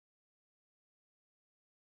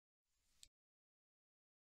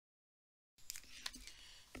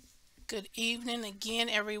Good evening again,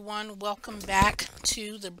 everyone. Welcome back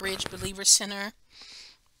to the Bridge Believer Center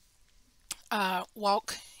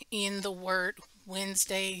Walk in the Word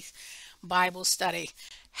Wednesday Bible study.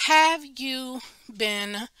 Have you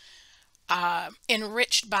been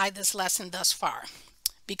enriched by this lesson thus far?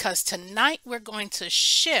 Because tonight we're going to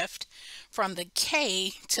shift from the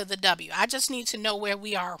K to the W. I just need to know where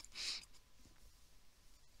we are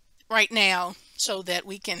right now so that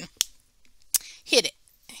we can hit it,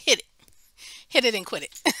 hit it, hit it and quit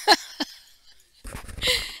it.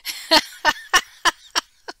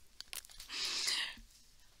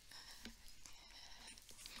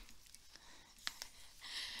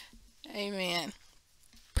 Amen.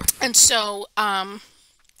 And so,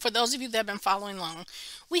 for those of you that have been following along,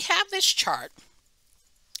 we have this chart.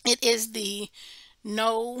 It is the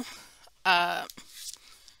no, uh,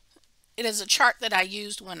 it is a chart that I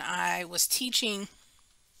used when I was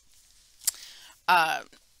uh,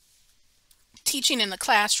 teaching in the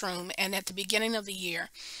classroom, and at the beginning of the year,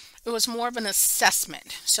 it was more of an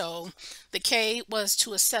assessment. So the K was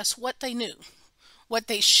to assess what they knew, what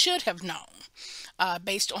they should have known,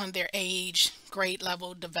 based on their age, grade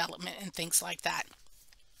level, development, and things like that.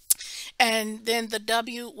 And then the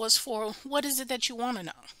W was for what is it that you want to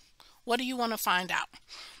know? What do you want to find out?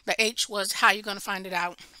 The H was how you're going to find it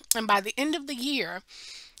out. And by the end of the year,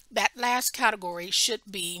 that last category should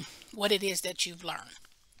be what it is that you've learned.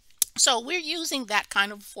 So we're using that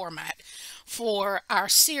kind of format for our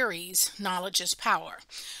series, Knowledge is Power.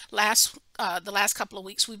 The last couple of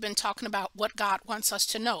weeks, we've been talking about what God wants us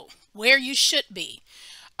to know, where you should be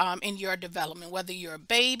in your development, whether you're a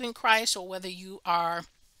babe in Christ or whether you are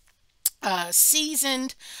a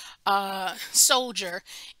seasoned soldier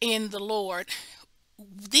in the Lord.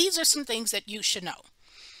 These are some things that you should know.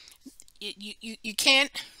 You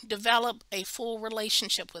can't develop a full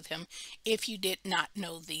relationship with him if you did not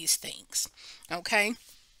know these things. Okay.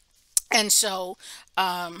 And so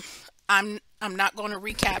I'm not going to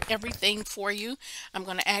recap everything for you. I'm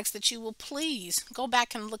going to ask that you will please go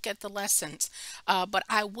back and look at the lessons. But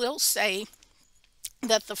I will say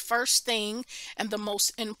that the first thing and the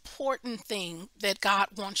most important thing that God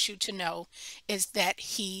wants you to know is that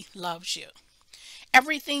he loves you.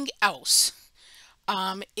 Everything else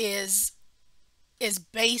is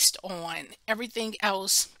based on, everything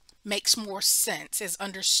else makes more sense, is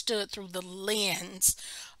understood through the lens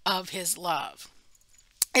of his love.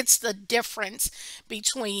 It's the difference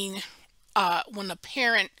between when a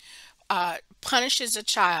parent punishes a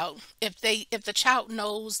child. If the child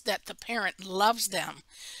knows that the parent loves them,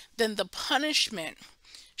 then the punishment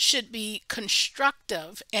should be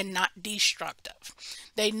constructive and not destructive.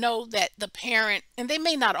 They know that the parent, and they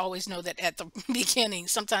may not always know that at the beginning.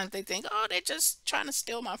 Sometimes they think, oh, they're just trying to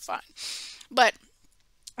steal my fun. But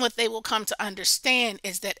what they will come to understand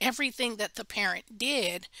is that everything that the parent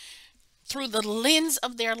did through the lens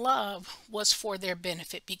of their love was for their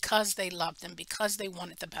benefit, because they loved them, because they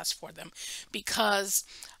wanted the best for them, because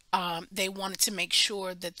they wanted to make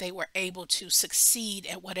sure that they were able to succeed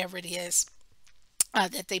at whatever it is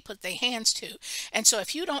that they put their hands to. And so,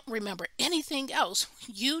 if you don't remember anything else,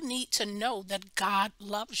 you need to know that God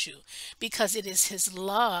loves you, because it is his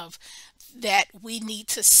love that we need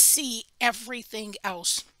to see everything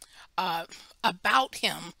else uh, about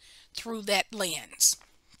him through that lens.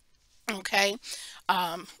 Okay.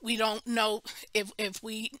 We don't know, if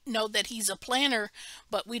we know that he's a planner,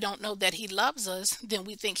 but we don't know that he loves us, then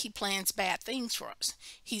we think he plans bad things for us.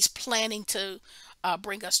 He's planning to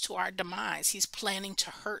bring us to our demise. He's planning to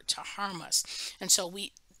hurt, to harm us. And so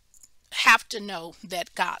we have to know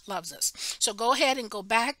that God loves us. So go ahead and go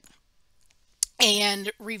back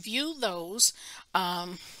and review those.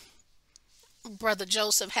 Brother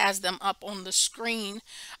Joseph has them up on the screen,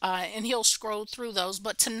 and he'll scroll through those.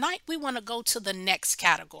 But tonight we want to go to the next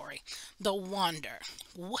category, the wonder.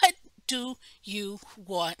 What do you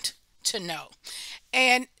want to know?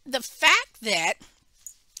 And the fact that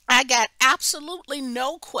I got absolutely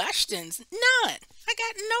no questions, none. I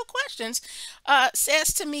got no questions,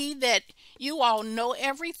 says to me that you all know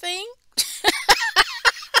everything,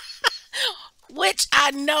 which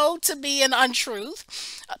I know to be an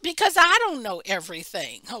untruth, because I don't know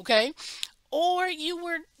everything, okay? Or you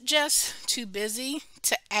were just too busy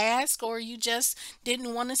to ask, or you just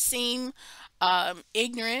didn't want to seem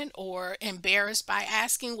ignorant or embarrassed by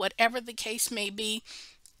asking. Whatever the case may be,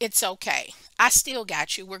 it's okay. I still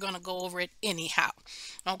got you. We're going to go over it anyhow,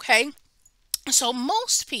 okay? So,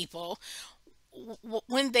 most people,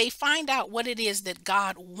 when they find out what it is that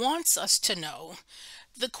God wants us to know,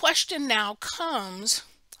 the question now comes,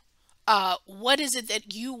 what is it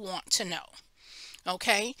that you want to know?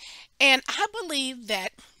 Okay. And I believe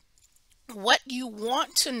that What you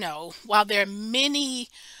want to know, while there are many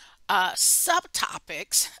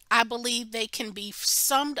subtopics, I believe they can be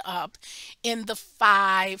summed up in the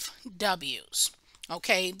five W's.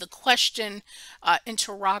 Okay, the question,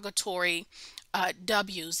 interrogatory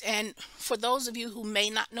W's. And for those of you who may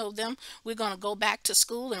not know them, we're going to go back to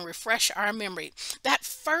school and refresh our memory. That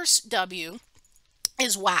first W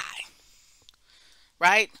is why,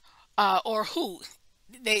 right? Or who.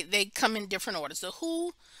 They come in different orders. The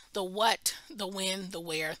who, the what, the when, the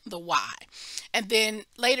where, the why. And then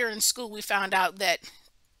later in school we found out that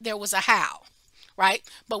there was a how, right?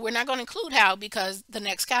 But we're not going to include how because the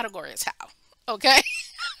next category is how. Okay?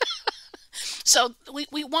 So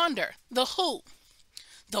we wonder the who,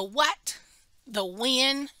 the what, the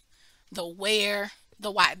when, the where,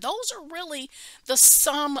 the why. Those are really the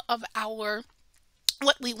sum of our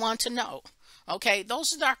what we want to know. Okay,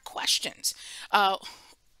 those are our questions.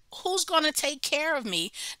 Who's going to take care of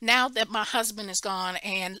me now that my husband is gone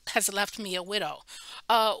and has left me a widow?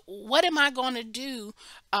 What am I going to do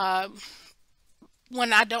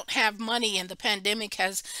when I don't have money and the pandemic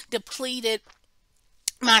has depleted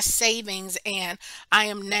my savings and I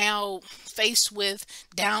am now faced with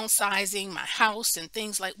downsizing my house and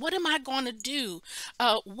things like what am I going to do?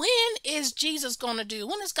 When is Jesus going to do?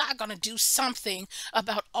 When is God going to do something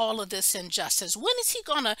about all of this injustice? When is he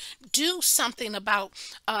going to do something about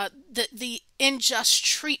the unjust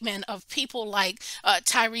treatment of people like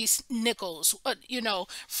Tyrese Nichols,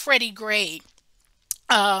 Freddie Gray,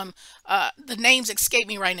 the names escape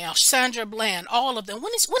me right now. Sandra Bland, all of them.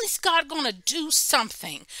 When is God going to do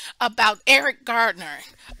something about Eric Gardner?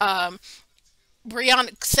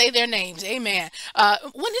 Brianna, say their names, amen.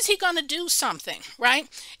 When is he going to do something, right?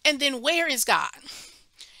 And then where is God?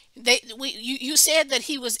 You said that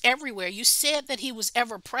he was everywhere. You said that he was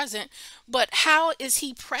ever present, but how is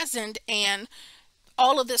he present and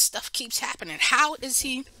all of this stuff keeps happening? How is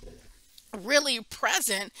he really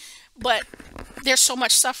present, but there's so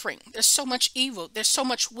much suffering, there's so much evil, there's so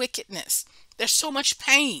much wickedness, there's so much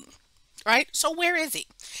pain, right? So where is he?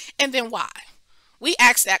 And then why? We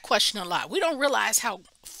ask that question a lot. We don't realize how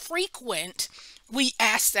frequent we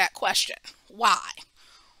ask that question.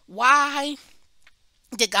 Why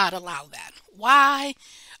did God allow that? Why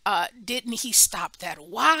didn't he stop that?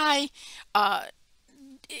 Why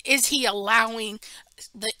is he allowing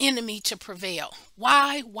the enemy to prevail?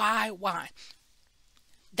 Why?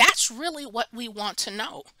 That's really what we want to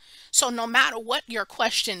know. So no matter what your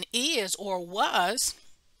question is or was,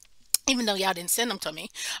 even though y'all didn't send them to me,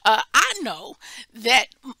 I know that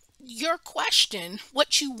your question,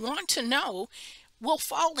 what you want to know, will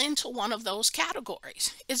fall into one of those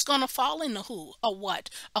categories. It's going to fall in the who, a what,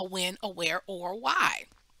 a when, a where, or why.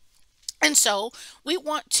 And so we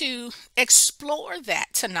want to explore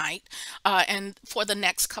that tonight and for the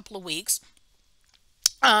next couple of weeks.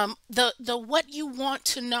 The what you want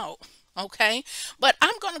to know, okay? But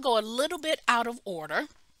I'm going to go a little bit out of order,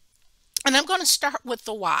 and I'm going to start with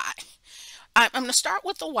the why. I'm going to start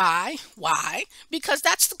with the why. Why? Because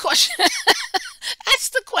that's the question. That's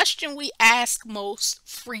the question we ask most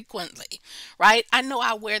frequently, right? I know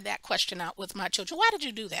I wear that question out with my children. Why did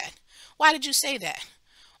you do that? Why did you say that?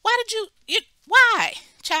 Why did why,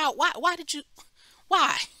 child? Why did you?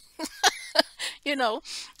 Why? you know.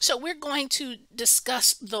 So we're going to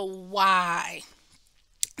discuss the why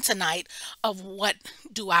tonight of what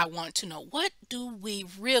do I want to know? What do we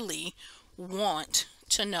really want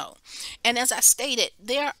to know? And as I stated,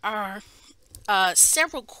 there are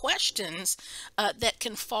several questions that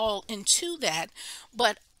can fall into that,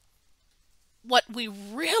 but what we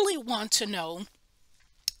really want to know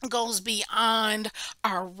goes beyond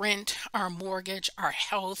our rent, our mortgage, our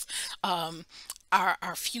health,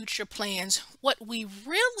 our future plans. What we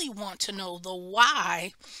really want to know, the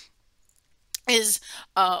why, is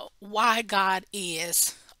why God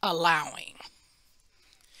is allowing.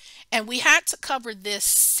 And we had to cover this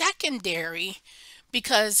secondary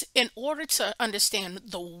because in order to understand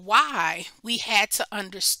the why, we had to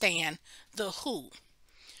understand the who,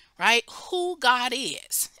 right? Who God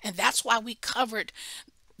is. And that's why we covered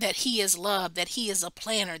that he is love, that he is a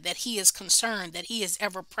planner, that he is concerned, that he is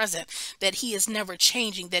ever present, that he is never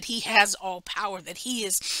changing, that he has all power, that he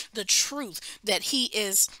is the truth, that he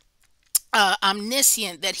is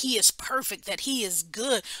omniscient, that he is perfect, that he is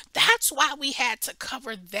good. That's why we had to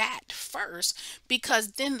cover that first,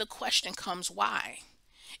 because then the question comes why?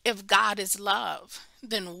 If God is love,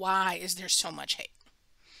 then why is there so much hate?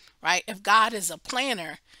 Right? If God is a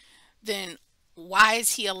planner, then why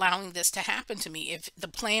is he allowing this to happen to me? If the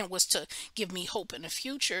plan was to give me hope in the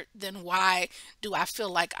future, then why do I feel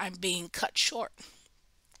like I'm being cut short?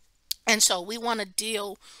 And so we want to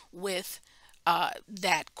deal with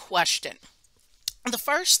that question. The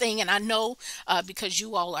first thing, and I know because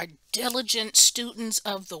you all are diligent students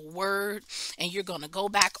of the word, and you're going to go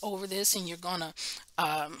back over this and you're going to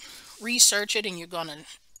research it and you're going to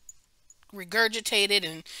regurgitate it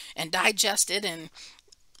and digest it and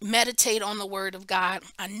meditate on the word of God.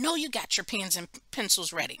 I know you got your pens and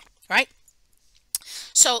pencils ready, right?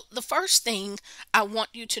 So, the first thing I want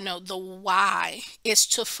you to know, the why, is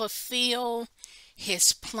to fulfill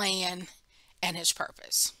his plan and his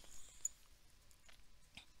purpose.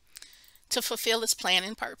 To fulfill his plan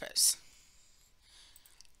and purpose.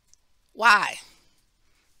 Why?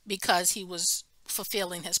 Because he was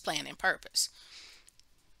fulfilling his plan and purpose.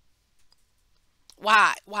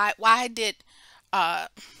 Why? Why did uh,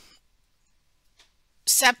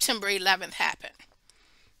 September 11th happen?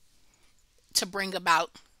 To bring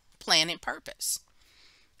about plan and purpose,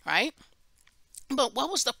 right? But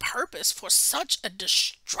what was the purpose for such a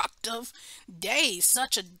destructive day,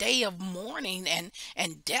 such a day of mourning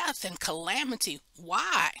and death and calamity?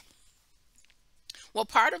 Why? Well,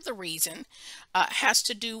 part of the reason has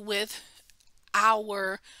to do with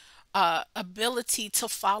our ability to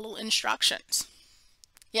follow instructions.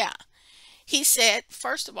 Yeah. He said,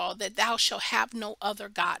 first of all, that thou shalt have no other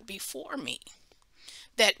God before me.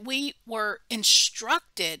 That we were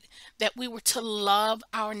instructed that we were to love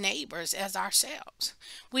our neighbors as ourselves.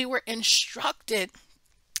 We were instructed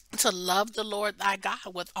to love the Lord thy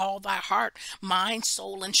God with all thy heart, mind,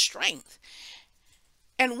 soul, and strength.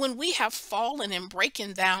 And when we have fallen and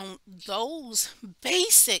breaking down those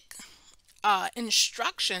basic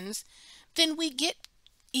instructions, then we get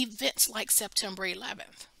events like September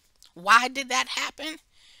 11th. Why did that happen?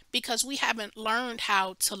 Because we haven't learned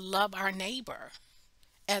how to love our neighbor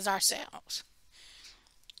as ourselves,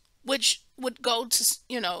 which would go to,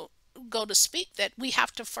 go to speak that we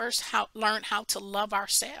have to first learn how to love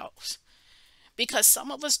ourselves, because some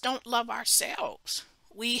of us don't love ourselves.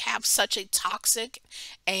 We have such a toxic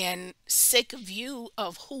and sick view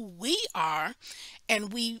of who we are,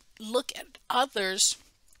 and we look at others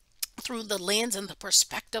through the lens and the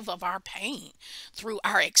perspective of our pain, through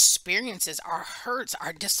our experiences, our hurts,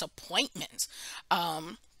 our disappointments,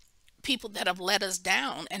 people that have let us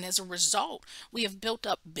down. And as a result, we have built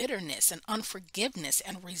up bitterness and unforgiveness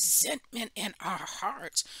and resentment in our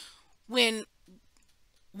hearts. When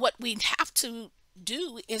what we have to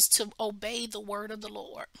do is to obey the word of the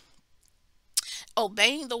Lord.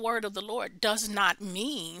 Obeying the word of the Lord does not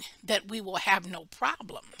mean that we will have no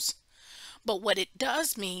problems. But what it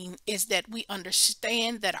does mean is that we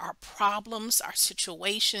understand that our problems, our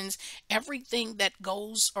situations, everything that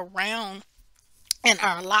goes around in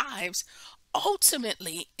our lives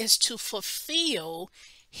ultimately is to fulfill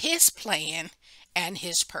his plan and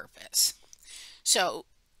his purpose. So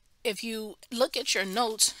if you look at your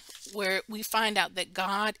notes where we find out that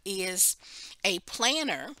God is a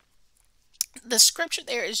planner, the scripture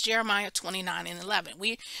there is Jeremiah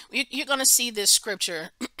 29:11. You're going to see this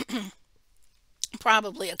scripture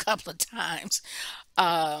probably a couple of times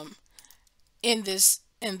um, in this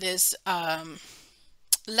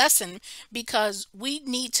lesson, because we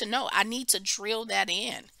need to know. I need to drill that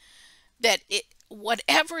in, that it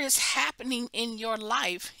whatever is happening in your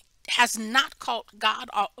life has not caught God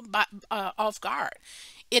off guard.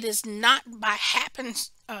 It is not by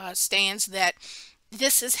happenstance that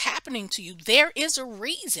this is happening to you. There is a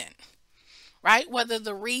reason, right? Whether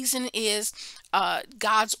the reason is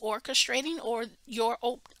God's orchestrating or your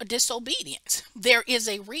disobedience, there is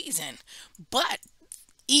a reason. But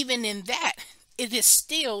even in that, it is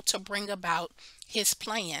still to bring about his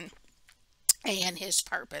plan and his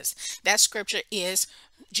purpose. That scripture is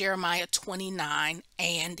Jeremiah 29:11,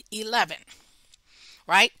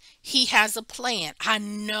 right? He has a plan. I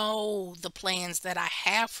know the plans that I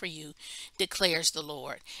have for you, declares the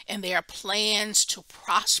Lord. And they are plans to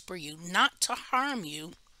prosper you, not to harm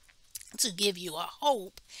you, to give you a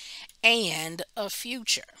hope and a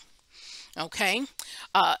future. Okay?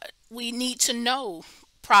 We need to know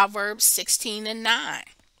Proverbs 16:9.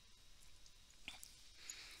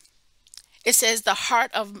 It says, the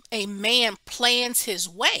heart of a man plans his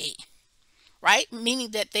way, right?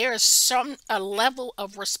 Meaning that there is a level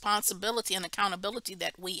of responsibility and accountability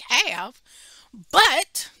that we have.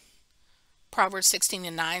 But Proverbs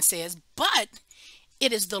 16:9 says, but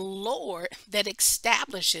it is the Lord that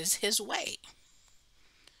establishes his way,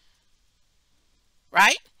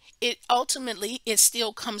 right? It ultimately, it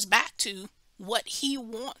still comes back to what he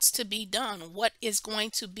wants to be done, what is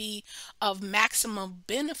going to be of maximum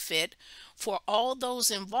benefit for all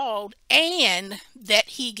those involved, and that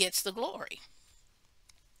he gets the glory.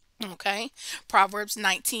 Okay. Proverbs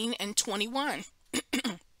 19 and 21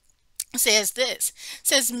 says this,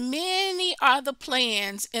 says many are the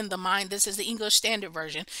plans in the mind, this is the English Standard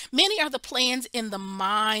Version, many are the plans in the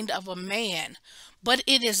mind of a man, but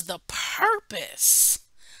it is the purpose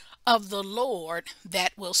of the Lord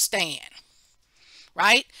that will stand.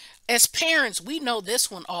 Right? As parents, we know this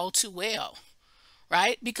one all too well,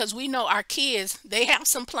 right? Because we know our kids, they have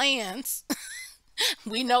some plans.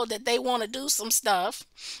 We know that they want to do some stuff,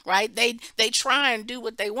 right? They try and do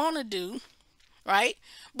what they want to do, right?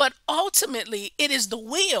 But ultimately, it is the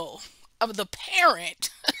will of the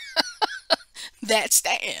parent that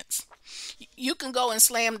stands. You can go and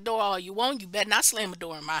slam the door all you want. You better not slam a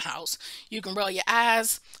door in my house. You can roll your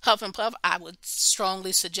eyes, huff and puff. I would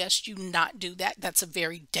strongly suggest you not do that. That's a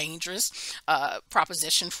very dangerous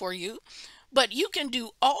proposition for you. But you can do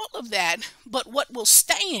all of that. But what will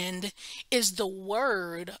stand is the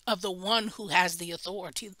word of the one who has the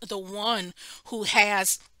authority, the one who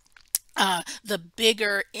has the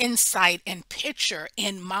bigger insight and picture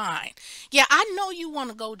in mind. Yeah, I know you want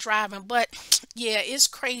to go driving, but yeah, it's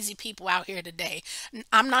crazy people out here today.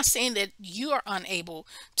 I'm not saying that you are unable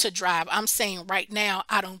to drive. I'm saying right now,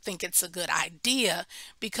 I don't think it's a good idea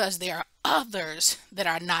because there are others that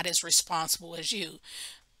are not as responsible as you.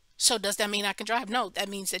 So does that mean I can drive? No, that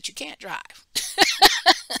means that you can't drive.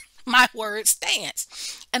 My word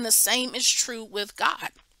stands. And the same is true with God.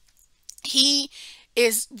 He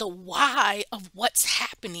is the why of what's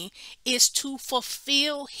happening is to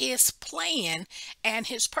fulfill his plan and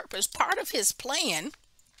his purpose. Part of his plan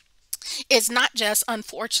is not just,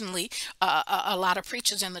 unfortunately, a lot of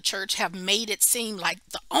preachers in the church have made it seem like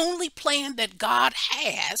the only plan that God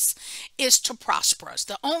has is to prosper us.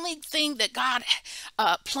 The only thing that God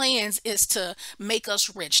plans is to make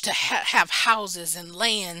us rich, to have houses and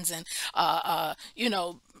lands and,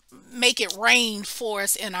 make it rain for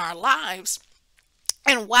us in our lives.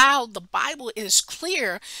 And while the Bible is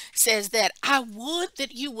clear, says that I would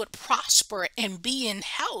that you would prosper and be in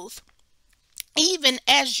health, even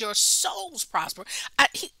as your souls prosper.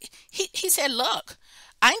 He said, look,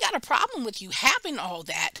 I ain't got a problem with you having all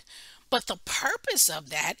that, but the purpose of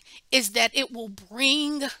that is that it will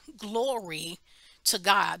bring glory to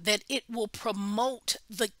God, that it will promote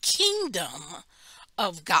the kingdom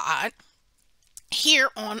of God here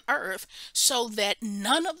on earth so that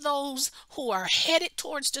none of those who are headed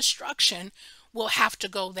towards destruction will have to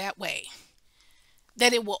go that way.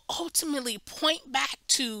 That it will ultimately point back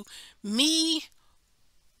to me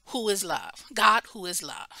who is love, God who is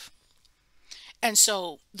love. And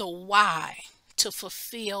so the why to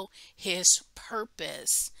fulfill his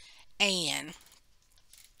purpose and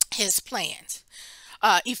his plans.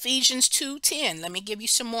 Ephesians 2:10. Let me give you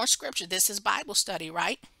some more scripture. This is Bible study,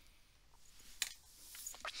 right?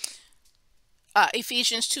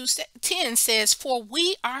 Ephesians 2:10 says, for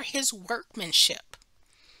we are his workmanship,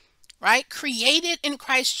 right? Created in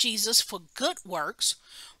Christ Jesus for good works,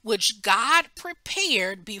 which God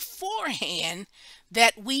prepared beforehand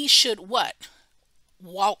that we should what?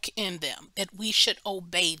 Walk in them, that we should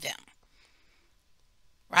obey them,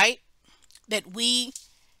 right? That we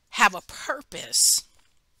have a purpose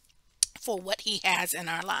for what he has in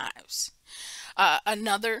our lives.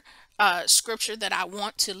 Another scripture that I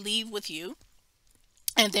want to leave with you,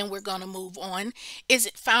 and then we're going to move on, is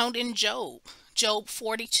it found in Job? Job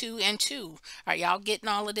 42 and 2. Are y'all getting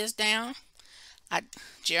all of this down?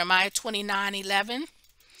 Jeremiah 29:11.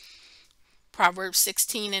 Proverbs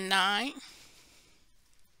 16 and 9.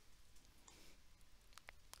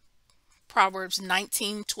 Proverbs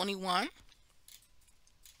 19:21.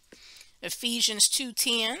 Ephesians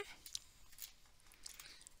 2:10.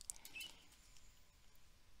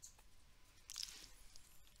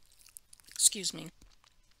 Excuse me.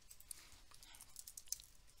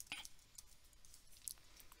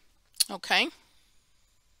 Okay.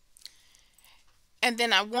 And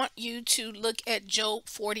then I want you to look at Job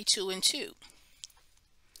 42 and 2.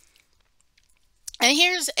 And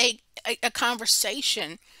here's a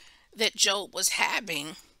conversation that Job was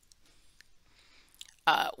having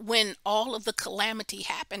when all of the calamity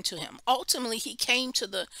happened to him. Ultimately, he came to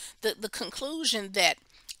the conclusion that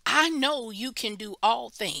I know you can do all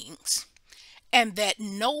things and that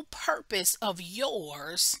no purpose of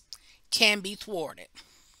yours can be thwarted.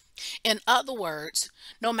 In other words,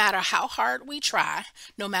 no matter how hard we try,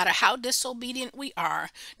 no matter how disobedient we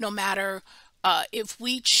are, no matter if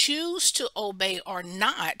we choose to obey or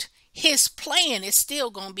not, his plan is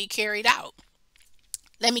still going to be carried out.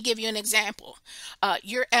 Let me give you an example.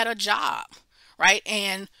 You're at a job, right?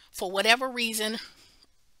 And for whatever reason,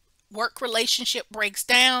 work relationship breaks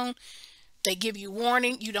down. They give you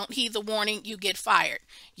warning, you don't heed the warning, you get fired.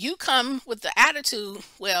 You come with the attitude,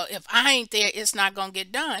 well, if I ain't there, it's not going to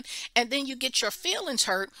get done. And then you get your feelings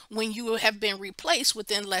hurt when you have been replaced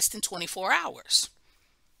within less than 24 hours.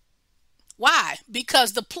 Why?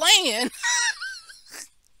 Because the plan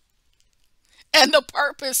and the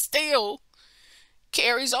purpose still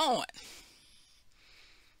carries on,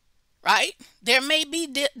 right? There may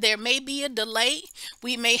be a delay.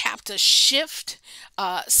 We may have to shift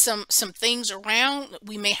some things around.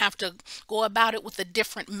 We may have to go about it with a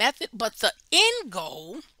different method, but the end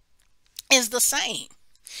goal is the same,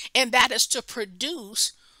 and that is to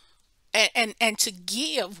produce and to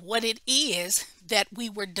give what it is that we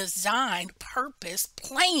were designed, purpose,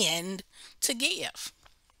 planned to give.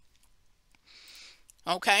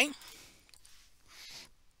 Okay,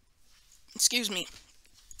 excuse me.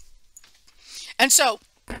 And so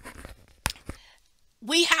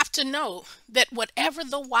we have to know that whatever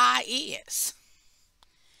the why is,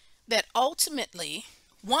 that ultimately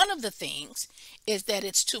one of the things is that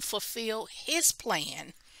it's to fulfill his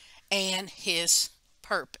plan and his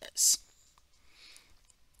purpose.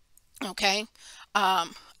 Okay. I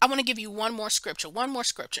want to give you one more scripture,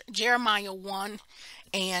 Jeremiah 1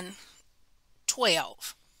 and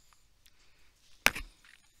 12.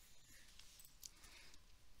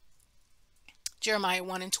 Jeremiah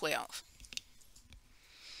 1 and 12.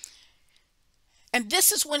 And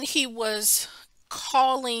this is when he was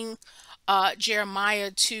calling Jeremiah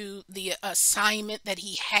to the assignment that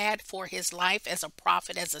he had for his life as a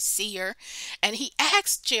prophet, as a seer. And he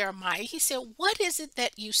asked Jeremiah, he said, what is it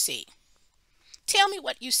that you see? Tell me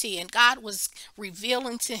what you see. And God was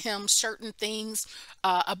revealing to him certain things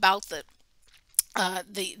about the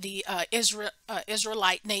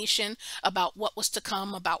Israelite nation, about what was to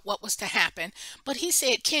come, about what was to happen. But he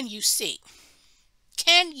said, can you see?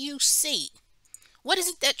 Can you see? What is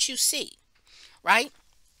it that you see? Right?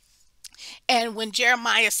 And when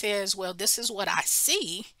Jeremiah says, well, this is what I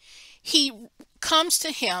see, he comes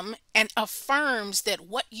to him and affirms that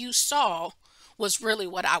what you saw was really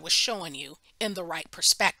what I was showing you in the right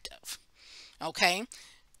perspective. Okay.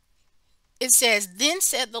 It says, then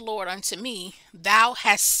said the Lord unto me, thou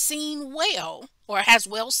hast seen well, or hast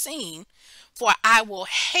well seen, for I will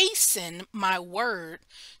hasten my word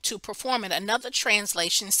to perform it. Another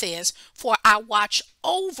translation says, for I watch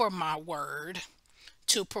over my word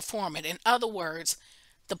to perform it. In other words,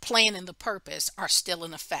 the plan and the purpose are still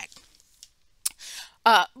in effect.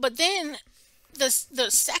 But then the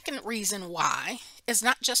second reason why is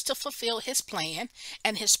not just to fulfill his plan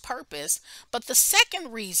and his purpose, but the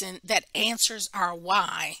second reason that answers our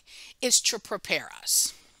why is to prepare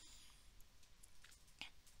us.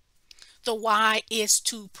 The why is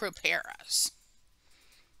to prepare us,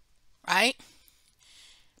 right?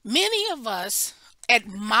 Many of us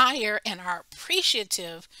admire and are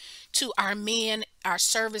appreciative to our men, our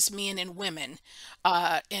servicemen and women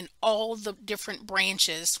in all the different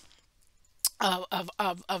branches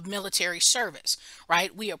of military service,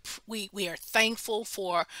 right? We are thankful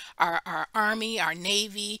for our Army, our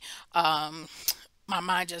Navy. My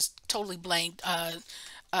mind just totally blanked.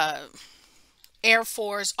 Air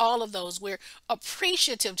Force, all of those. We're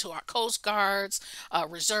appreciative to our Coast Guards,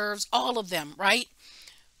 reserves, all of them, right?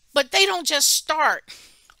 But they don't just start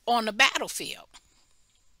on the battlefield.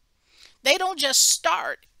 They don't just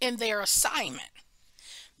start in their assignment.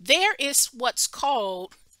 There is what's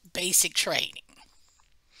called basic training,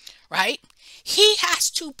 right? He has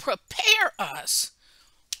to prepare us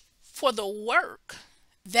for the work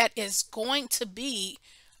that is going to be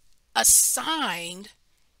assigned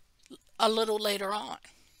a little later on.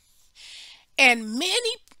 And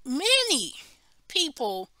many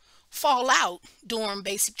people fall out during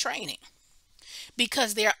basic training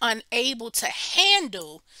because they're unable to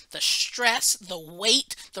handle the stress, the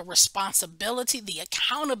weight, the responsibility, the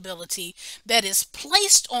accountability that is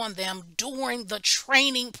placed on them during the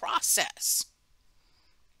training process.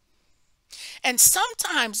 And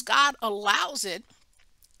sometimes God allows it,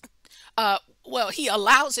 he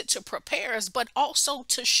allows it to prepare us, but also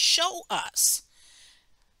to show us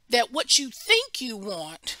that what you think you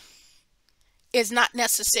want is not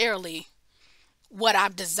necessarily what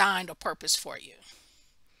I've designed or purpose for you,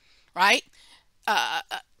 right? I'm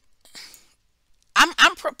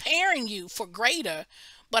preparing you for greater,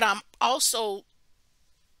 but I'm also,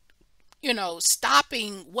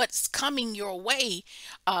 stopping what's coming your way.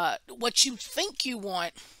 What you think you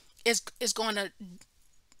want is going to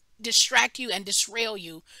distract you and disrail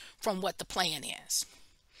you from what the plan is.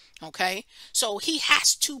 Okay, so he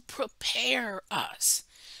has to prepare us.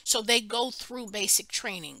 So they go through basic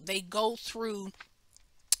training. They go through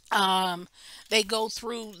Um, they go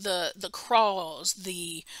through the crawls,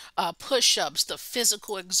 the push-ups, the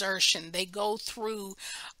physical exertion. They go through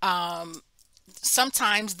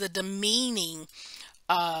sometimes the demeaning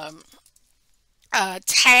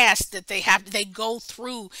tasks that they have. They go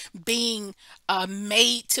through being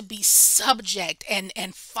made to be subject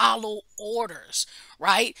and follow orders,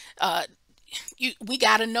 right? We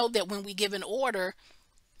got to know that when we give an order,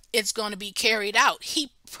 it's going to be carried out. He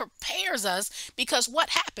prepares us, because what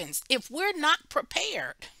happens if we're not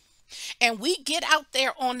prepared and we get out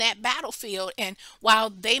there on that battlefield? And while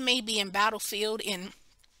they may be in battlefield in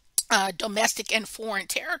domestic and foreign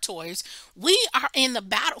territories, we are in the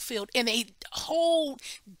battlefield in a whole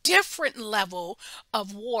different level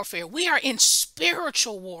of warfare. We are in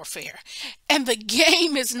spiritual warfare, and the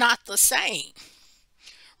game is not the same,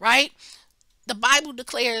 right? The Bible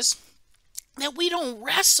declares that we don't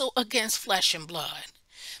wrestle against flesh and blood,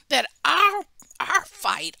 that our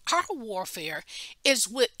fight, our warfare is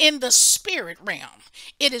within the spirit realm.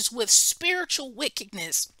 It is with spiritual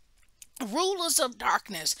wickedness, rulers of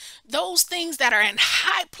darkness, those things that are in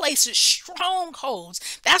high places,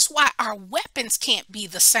 strongholds. That's why our weapons can't be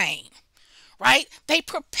the same, right? They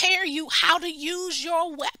prepare you how to use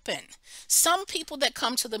your weapon. Some people that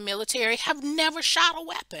come to the military have never shot a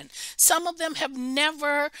weapon. Some of them have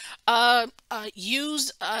never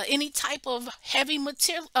used any type of heavy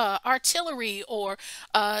artillery or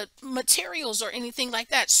materials or anything like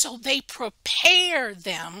that. So they prepare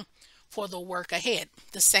them for the work ahead.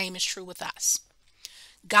 The same is true with us.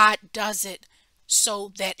 God does it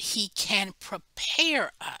so that He can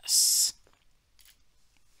prepare us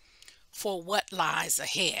for what lies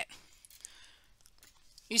ahead.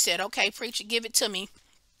 You said, okay, preacher, give it to me.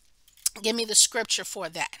 Give me the scripture for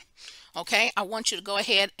that. Okay, I want you to go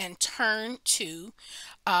ahead and turn to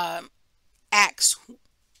Acts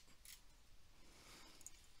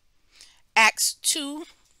Acts 2.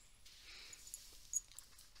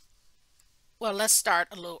 Well, let's start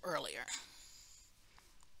a little earlier.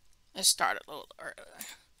 Let's start a little earlier.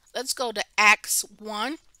 Let's go to Acts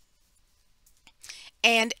 1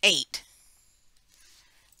 and 8.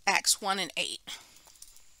 Acts 1 and 8.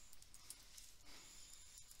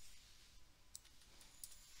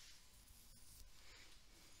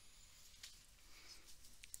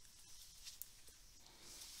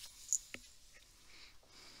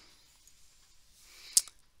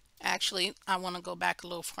 Actually, I want to go back a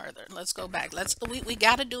little further. Let's go back. We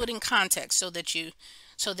got to do it in context so that you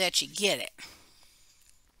get it.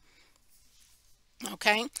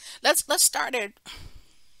 Okay? Let's start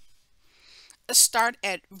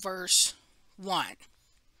at verse 1.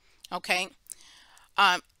 Okay?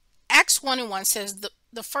 Um Acts 1 and 1 says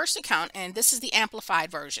the first account, and this is the amplified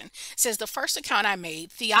version, says the first account I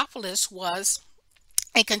made, Theophilus, was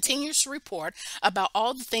a continuous report about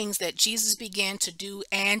all the things that Jesus began to do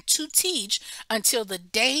and to teach until the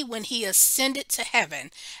day when he ascended to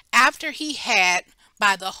heaven, after he had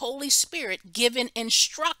by the Holy Spirit given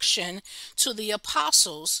instruction to the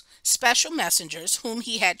apostles, special messengers whom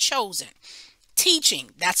he had chosen.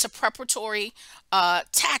 Teaching, that's a preparatory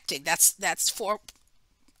tactic. That's for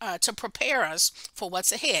to prepare us for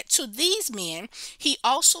what's ahead. To these men, he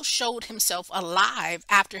also showed himself alive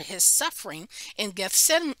after his suffering in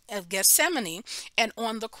Gethsemane and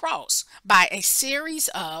on the cross by a series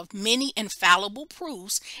of many infallible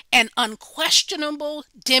proofs and unquestionable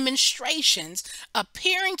demonstrations,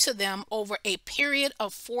 appearing to them over a period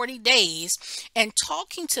of 40 days and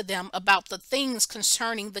talking to them about the things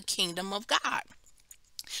concerning the kingdom of God.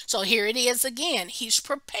 So here it is again. He's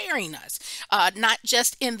preparing us, not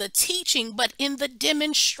just in the teaching, but in the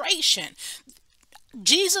demonstration.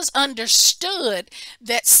 Jesus understood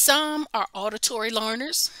that some are auditory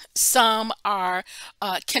learners, some are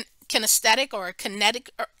kinesthetic or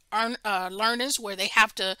kinetic learners, where they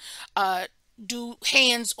have to do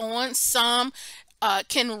hands on. Some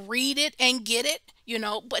can read it and get it,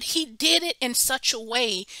 but he did it in such a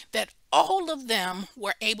way that all of them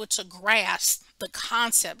were able to grasp the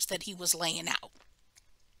concepts that he was laying out.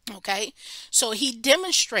 Okay, so he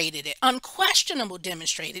demonstrated it, unquestionable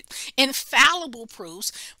demonstrated, infallible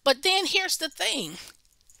proofs. But then here's the thing,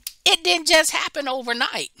 it didn't just happen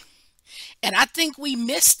overnight. And I think we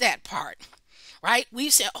missed that part, right? We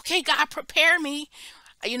said, okay, God, prepare me.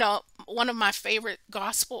 One of my favorite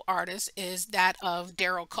gospel artists is that of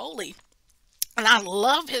Daryl Coley. And I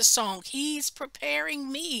love his song, He's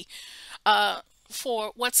Preparing Me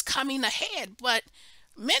for what's coming ahead. But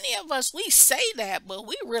many of us, we say that, but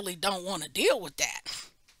we really don't want to deal with that,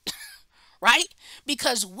 right?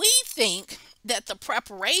 Because we think that the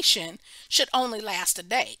preparation should only last a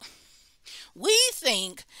day. We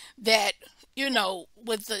think that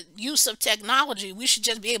with the use of technology, we should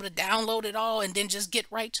just be able to download it all and then just get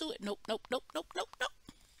right to it. Nope, nope, nope, nope, nope, nope.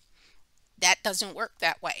 That doesn't work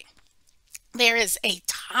that way. There is a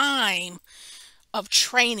time of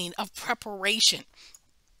training, of preparation.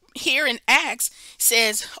 Here in Acts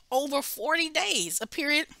says over 40 days,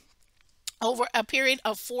 over a period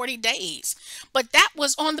of 40 days. But that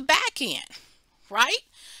was on the back end, right?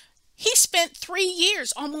 He spent 3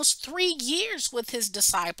 years, almost 3 years with his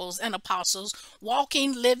disciples and apostles,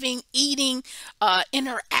 walking, living, eating,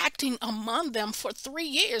 interacting among them for 3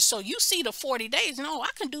 years. So you see the 40 days. No, I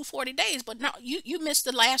can do 40 days, but no, you missed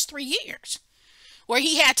the last 3 years where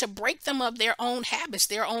he had to break them of their own habits,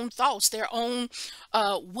 their own thoughts, their own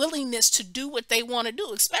willingness to do what they want to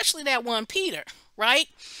do, especially that one Peter, right?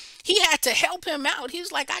 He had to help him out. He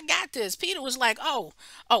was like, I got this. Peter was like, oh,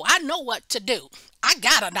 I know what to do. I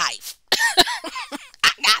got a knife.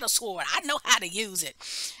 I got a sword. I know how to use it.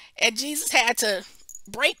 And Jesus had to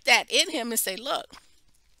break that in him and say, look,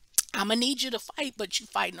 I'm going to need you to fight, but you're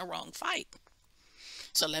fighting the wrong fight.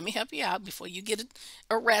 So let me help you out before you get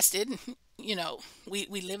arrested. We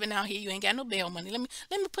living out here. You ain't got no bail money. Let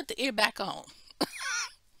me put the ear back on.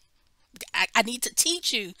 I need to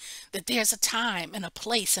teach you that there's a time and a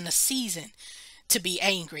place and a season to be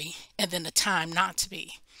angry and then a time not to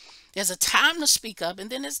be. There's a time to speak up and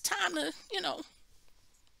then there's time to,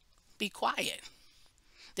 be quiet.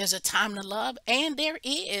 There's a time to love and there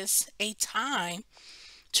is a time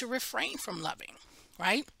to refrain from loving,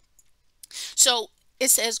 right? So it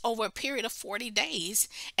says over a period of 40 days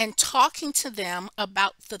and talking to them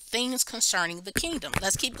about the things concerning the kingdom.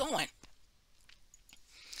 Let's keep going.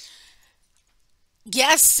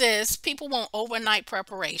 Yes, sis, people want overnight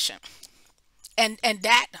preparation. And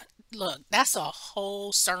that, look, that's a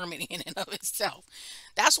whole sermon in and of itself.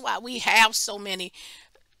 That's why we have so many,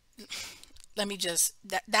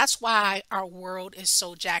 that's why our world is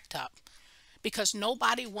so jacked up, because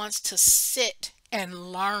nobody wants to sit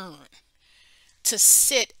and learn, to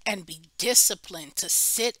sit and be disciplined, to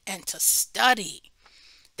sit and to study.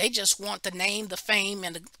 They just want the name, the fame,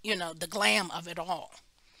 and the glam of it all.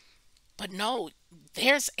 But no,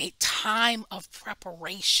 there's a time of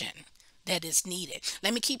preparation that is needed.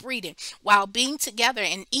 Let me keep reading. While being together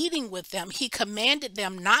and eating with them, he commanded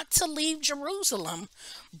them not to leave Jerusalem,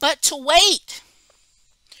 but to wait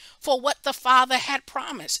for what the Father had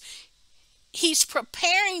promised. He's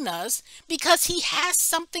preparing us because he has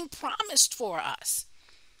something promised for us.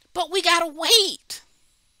 But we got to wait.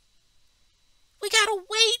 We got to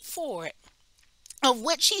wait for it. Of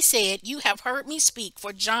which he said, you have heard me speak,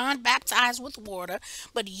 for John baptized with water,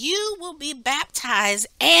 but you will be baptized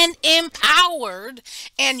and empowered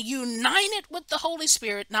and united with the Holy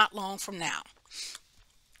Spirit not long from now.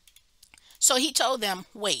 So he told them,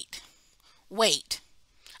 wait, wait.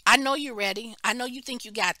 I know you're ready. I know you think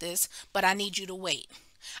you got this, but I need you to wait.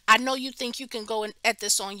 I know you think you can go at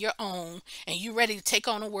this on your own and you're ready to take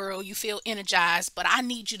on the world. You feel energized, but I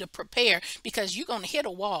need you to prepare because you're going to hit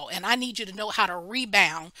a wall and I need you to know how to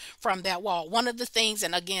rebound from that wall. One of the things,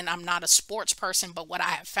 and again, I'm not a sports person, but what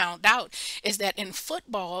I have found out is that in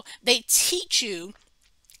football, they teach you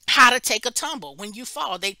how to take a tumble when you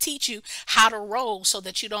fall. They teach you how to roll so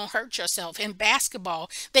that you don't hurt yourself. In basketball,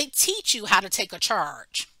 they teach you how to take a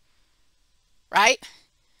charge, right?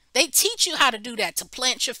 They teach you how to do that, to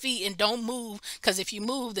plant your feet and don't move, because if you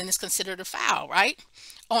move, then it's considered a foul, right?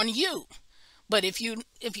 On you. But if you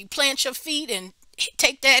plant your feet and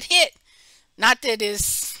take that hit, not that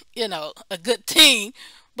it's, a good thing,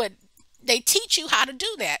 but they teach you how to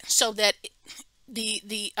do that so that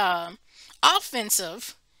the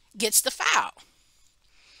offensive gets the foul,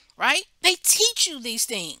 right? They teach you these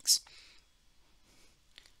things.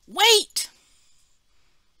 Wait.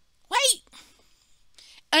 Wait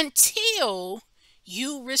until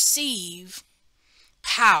you receive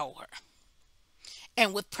power.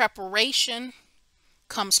 And with preparation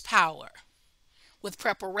comes power. With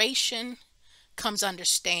preparation comes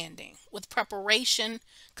understanding. With preparation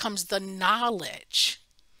comes the knowledge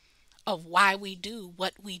of why we do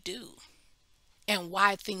what we do and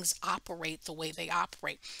why things operate the way they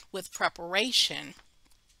operate. With preparation,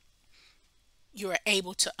 you are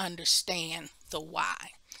able to understand the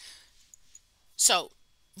why. So,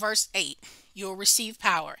 verse 8, you'll receive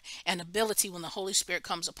power and ability when the Holy Spirit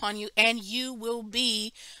comes upon you, and you will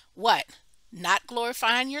be what? Not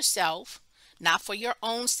glorifying yourself, not for your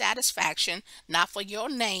own satisfaction, not for your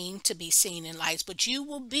name to be seen in lights, but you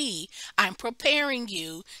will be, I'm preparing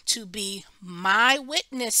you to be my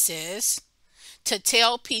witnesses to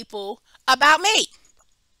tell people about me.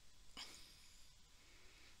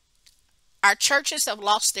 Our churches have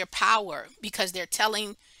lost their power because they're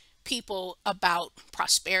telling people about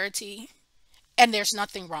prosperity, and there's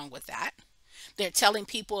nothing wrong with that. They're telling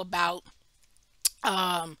people about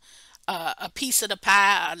um, a piece of the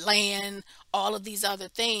pie, land, all of these other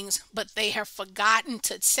things, but they have forgotten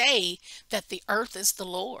to say that the earth is the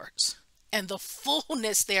Lord's and the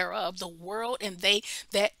fullness thereof, the world and they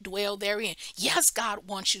that dwell therein. Yes, God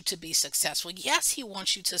wants you to be successful. Yes, He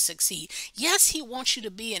wants you to succeed. Yes, He wants you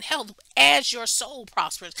to be in health as your soul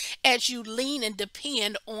prospers, as you lean and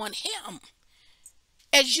depend on Him,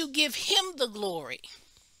 as you give Him the glory.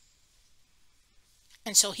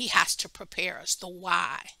 And so He has to prepare us. The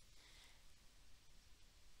why.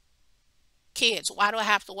 Kids, why do I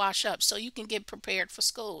have to wash up? So you can get prepared for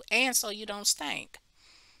school and so you don't stink.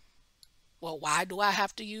 Well, why do I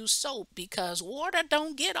have to use soap? Because water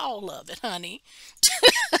don't get all of it, honey.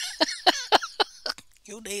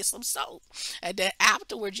 You need some soap. And then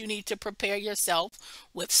afterwards, you need to prepare yourself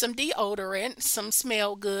with some deodorant, some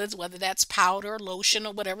smell goods, whether that's powder, lotion,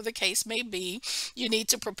 or whatever the case may be. You need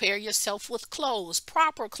to prepare yourself with clothes,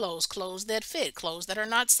 proper clothes, clothes that fit, clothes that are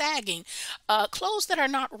not sagging, clothes that are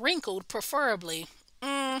not wrinkled, preferably.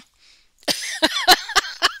 Mm,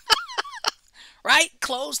 right?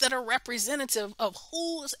 Clothes that are representative of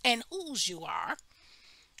whose and whose you are,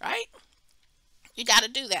 right? You got to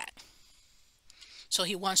do that. So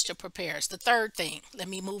he wants to prepare us. The third thing, let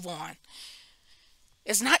me move on.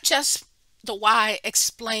 It's not just the why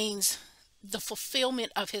explains the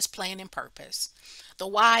fulfillment of his plan and purpose. The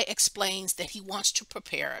why explains that he wants to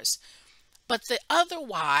prepare us. But the other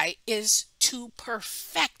why is to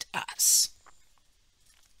perfect us.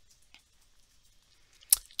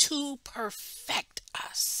 To perfect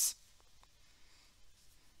us.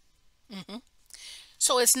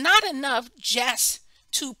 So it's not enough just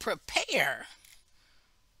to prepare,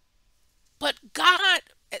 but God,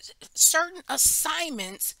 certain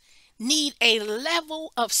assignments need a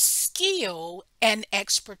level of skill and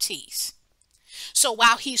expertise. So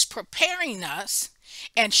while He's preparing us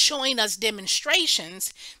and showing us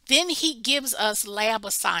demonstrations, then He gives us lab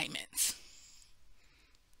assignments.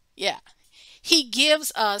 Yeah. He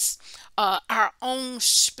gives us our own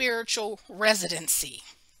spiritual residency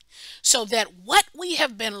so that what we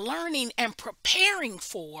have been learning and preparing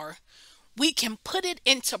for, we can put it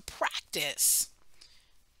into practice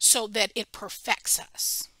so that it perfects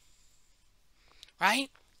us, right?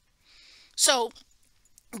 So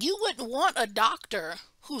you wouldn't want a doctor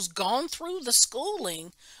who's gone through the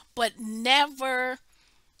schooling but never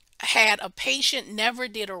had a patient, never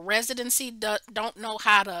did a residency, don't know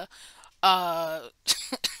how to uh,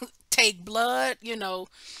 take blood.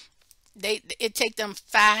 It take them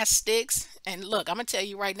 5 sticks. And look, I'm gonna tell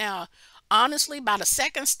you right now, honestly, by the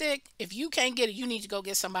second stick, if you can't get it, you need to go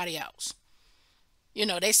get somebody else.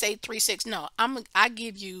 They say 3 6. No, I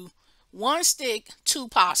give you 1 stick, two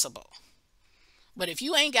possible. But if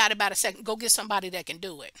you ain't got it by the second, go get somebody that can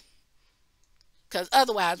do it. Because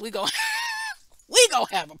otherwise we gonna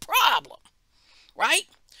have a problem, right?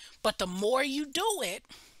 But the more you do it,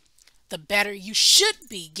 the better you should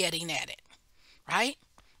be getting at it, right?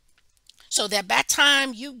 So that by the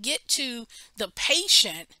time you get to the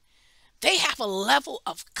patient, they have a level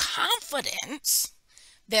of confidence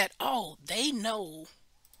that, oh, they know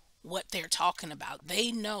what they're talking about.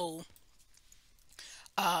 They know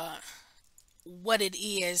what it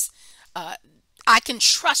is. Uh, I can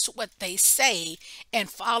trust what they say and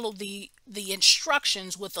follow the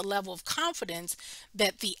instructions with a level of confidence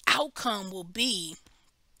that the outcome will be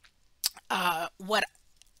what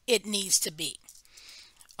it needs to be.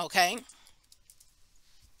 Okay.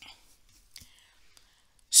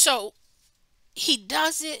 So he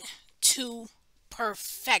does it to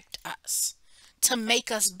perfect us, to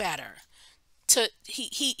make us better.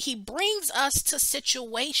 He brings us to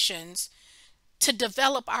situations to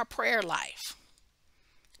develop our prayer life.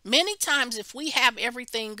 Many times if we have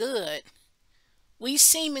everything good, we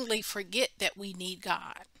seemingly forget that we need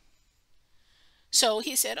God. So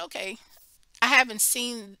he said, okay, I haven't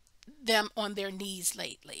seen them on their knees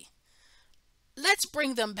lately. Let's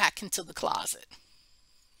bring them back into the closet.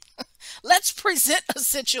 Let's present a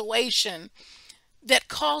situation that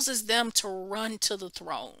causes them to run to the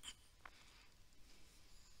throne.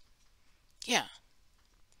 Yeah.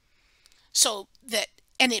 So that,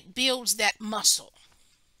 and it builds that muscle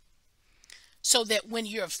so that when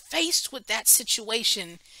you're faced with that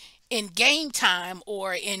situation in game time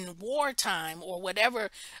or in wartime or whatever,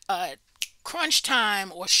 crunch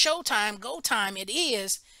time or showtime, go time it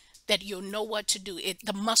is, that you'll know what to do.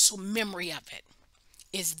 The muscle memory of it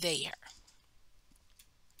is there.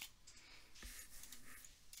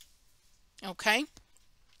 Okay.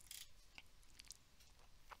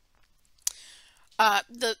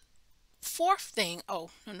 The fourth thing,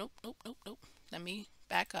 oh, no, nope, nope, nope, nope. Let me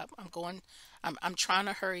back up. I'm trying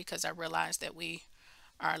to hurry because I realize that we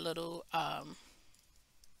are a little,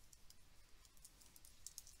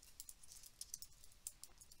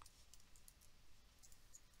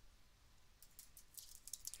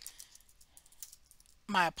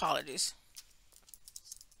 my apologies.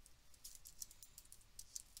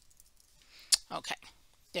 Okay,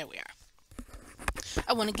 there we are.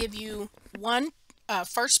 I want to give you one, 1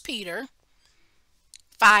 Peter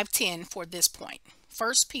 5:10 for this point.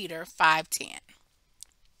 1 Peter 5:10.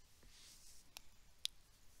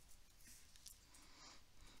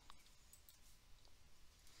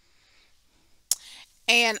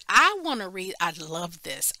 And I want to read, I love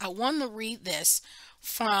this. I want to read this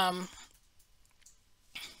from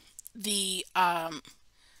the um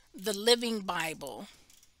the Living Bible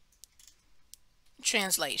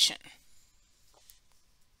translation.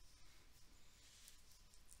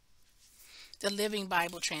 The Living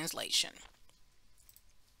Bible translation.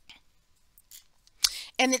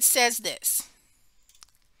 And it says this.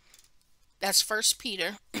 That's 1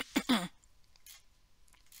 Peter. Ah,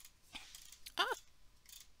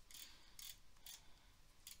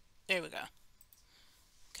 there we go.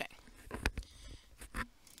 Okay.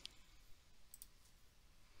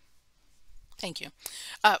 Thank you.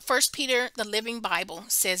 1 Peter, the Living Bible,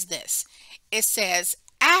 says this. It says,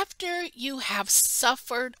 after you have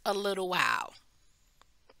suffered a little while.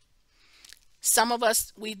 Some of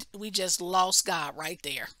us, we just lost God right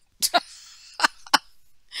there.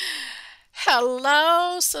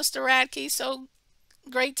 Hello, Sister Radke. So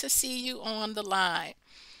great to see you on the line.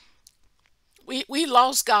 We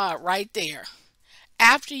lost God right there.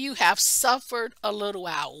 After you have suffered a little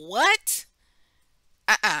while. What?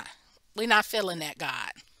 Uh-uh. We're not feeling that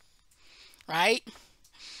God, right?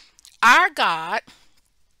 Our God,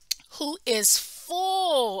 who is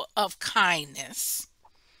full of kindness.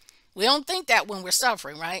 We don't think that when we're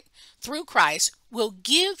suffering, right? Through Christ, will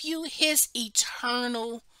give you his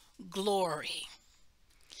eternal glory.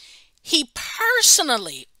 He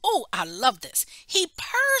personally, oh, I love this. He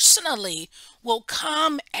personally will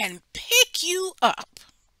come and pick you up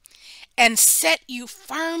and set you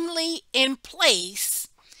firmly in place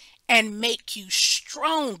and make you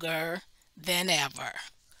stronger than ever.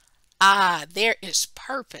 Ah, there is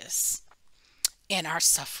purpose in our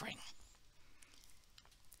suffering.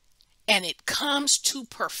 And it comes to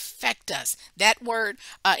perfect us. That word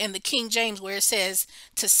in the King James, where it says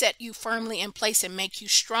to set you firmly in place and make you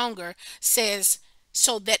stronger, says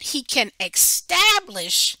so that he can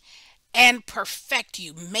establish and perfect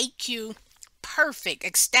you, make you perfect,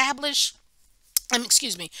 establish,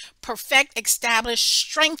 excuse me, perfect, establish,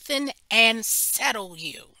 strengthen, and settle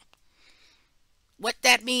you. What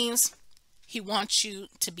that means, he wants you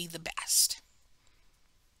to be the best.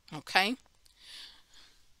 Okay?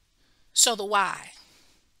 So the why,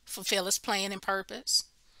 fulfill his plan and purpose.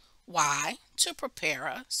 Why? To prepare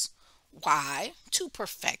us. Why? To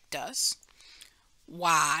perfect us.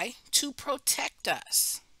 Why? To protect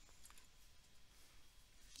us.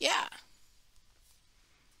 Yeah.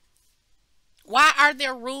 Why are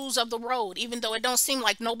there rules of the road even though it don't seem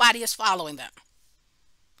like nobody is following them?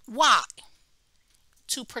 Why?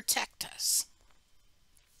 To protect us.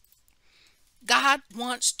 God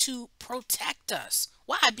wants to protect us.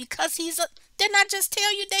 Why? Because didn't I just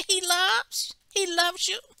tell you that he loves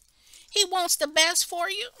you. He wants the best for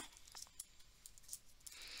you.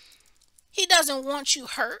 He doesn't want you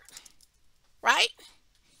hurt, right?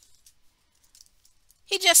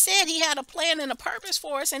 He just said he had a plan and a purpose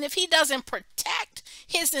for us. And if he doesn't protect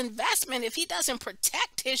his investment, if he doesn't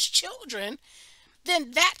protect his children,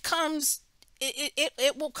 then that comes,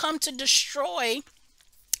 it will come to destroy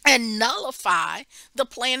and nullify the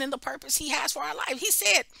plan and the purpose he has for our life. He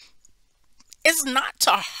said it's not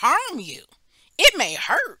to harm you. It may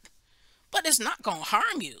hurt, but it's not going to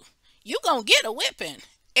harm you. You're going to get a whipping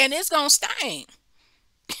and it's going to sting,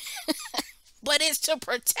 but it's to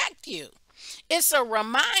protect you. It's a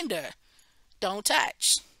reminder. Don't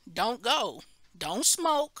touch, don't go, don't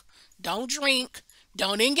smoke, don't drink,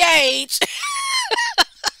 don't engage.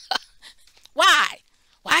 Why?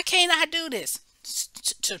 Why can't I do this?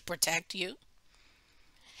 To protect you.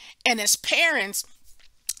 And as parents,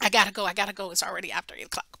 I gotta go. I gotta go. It's already after 8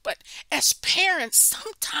 o'clock. But as parents,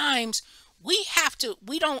 sometimes we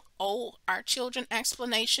don't owe our children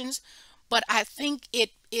explanations, but I think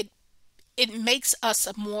it makes us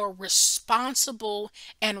a more responsible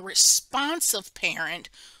and responsive parent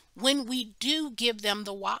when we do give them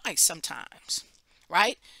the why sometimes,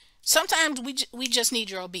 right? Sometimes we just need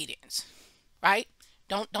your obedience, right?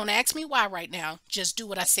 Don't ask me why right now. Just do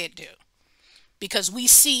what I said do. because we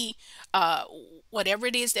see uh, whatever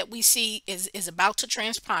it is that we see is about to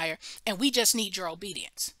transpire, and we just need your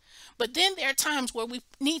obedience. But then there are times where we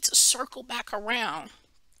need to circle back around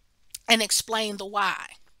and explain the why.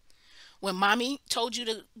 When mommy told you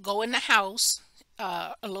to go in the house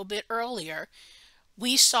a little bit earlier,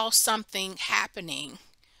 we saw something happening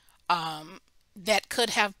that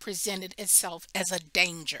could have presented itself as a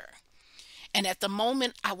danger. And at the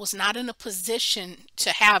moment, I was not in a position to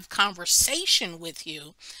have conversation with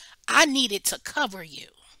you. I needed to cover you.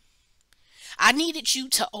 I needed you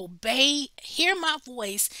to obey, hear my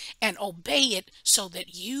voice, and obey it so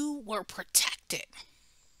that you were protected.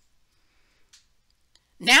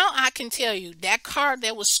 Now I can tell you that car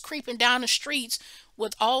that was creeping down the streets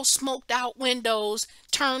with all smoked out windows,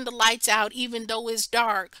 turn the lights out even though it's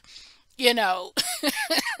dark, you know,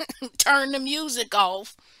 turn the music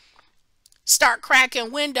off, start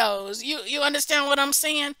cracking windows. You understand what I'm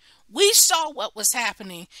saying? We saw what was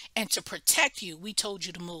happening, and to protect you, we told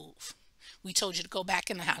you to move. We told you to go back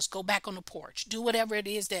in the house, go back on the porch, do whatever it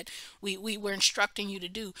is that we were instructing you to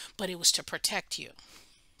do, but it was to protect you.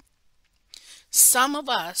 Some of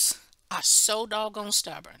us are so doggone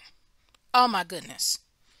stubborn. Oh my goodness.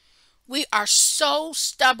 We are so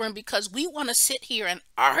stubborn because we want to sit here and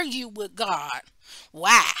argue with God.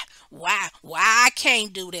 Why? Why I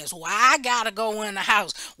can't do this? Why I gotta go in the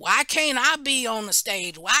house? Why can't I be on the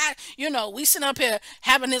stage? Why, we sit up here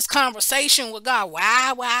having this conversation with God.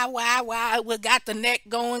 Why? We got the neck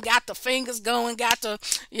going, got the fingers going, got the,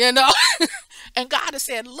 and God has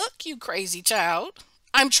said, look, you crazy child,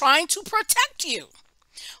 I'm trying to protect you.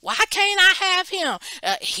 Why can't I have him?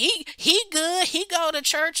 He good. He go to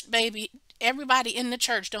church, baby. Everybody in the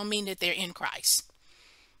church don't mean that they're in Christ.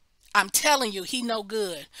 I'm telling you, he no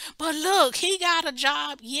good. But look, he got a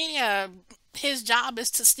job. Yeah, his job is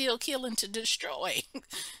to steal, kill, and to destroy.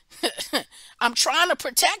 I'm trying to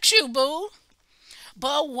protect you, boo.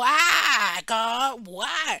 But why, God?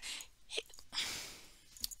 Why?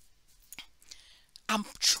 I'm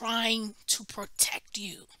trying to protect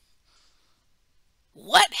you.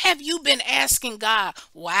 What have you been asking God?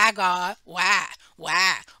 Why, God? Why?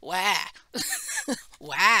 Why?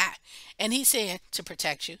 Why? And he's saying to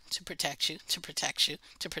protect you, to protect you, to protect you,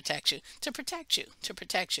 to protect you, to protect you, to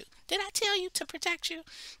protect you. Did I tell you to protect you?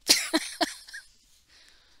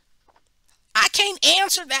 I can't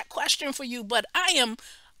answer that question for you, but I am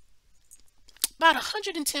about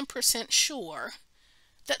 110% sure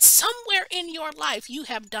that somewhere in your life you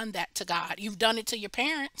have done that to God. You've done it to your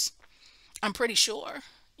parents. I'm pretty sure.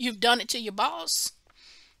 You've done it to your boss.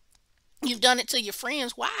 You've done it to your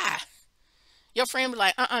friends. Why? Your friend be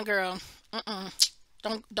like, girl,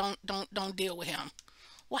 don't deal with him.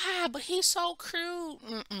 Why? But he's so crude.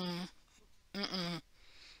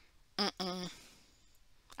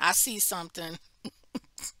 I see something,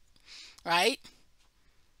 right?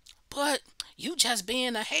 But you just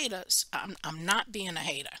being a hater. I'm not being a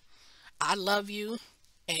hater. I love you,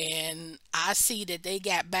 and I see that they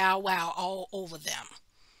got Bow Wow all over them.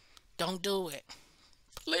 Don't do it.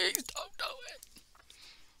 Please don't do it.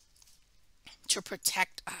 To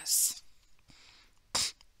protect us.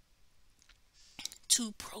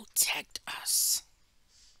 To protect us.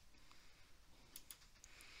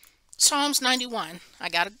 Psalms 91. I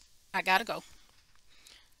gotta go.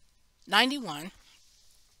 91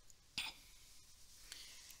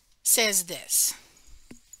 says this.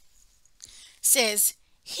 Says,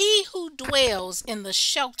 he who dwells in the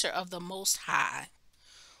shelter of the Most High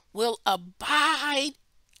will abide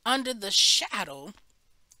under the shadow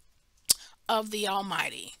of the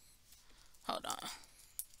Almighty. Hold on.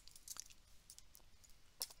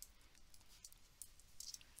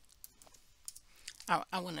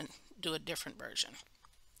 I want to do a different version.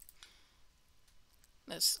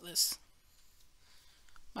 Let's.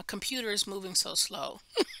 My computer is moving so slow.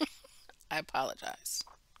 I apologize.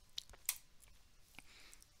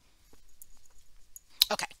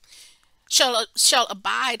 Okay. Shall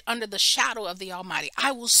abide under the shadow of the Almighty.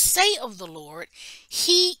 I will say of the Lord,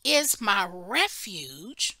 he is my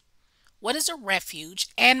refuge. What is a refuge?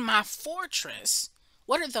 And my fortress.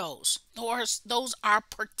 What are those? Those are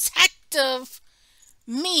protective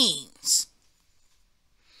means.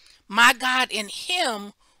 My God, in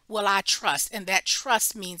him will I trust. And that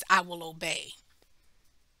trust means I will obey.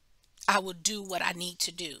 I will do what I need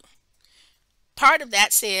to do. Part of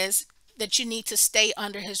that says that you need to stay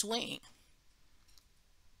under his wing.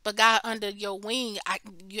 But God, under your wing,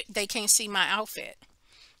 they can't see my outfit.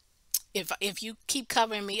 If you keep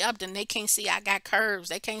covering me up, then they can't see I got curves.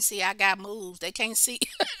 They can't see I got moves. They can't see.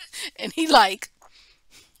 And he like,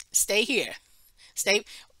 stay here. Stay.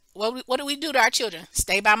 What do we do to our children?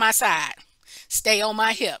 Stay by my side. Stay on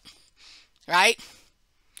my hip, right?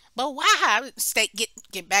 But why? Stay,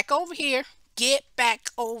 get back over here. Get back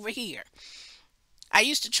over here. I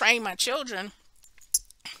used to train my children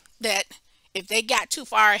that if they got too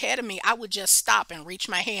far ahead of me, I would just stop and reach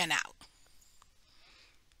my hand out.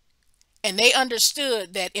 And they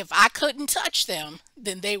understood that if I couldn't touch them,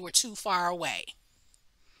 then they were too far away.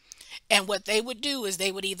 And what they would do is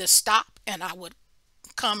they would either stop and I would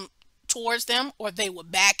come towards them, or they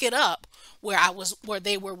would back it up where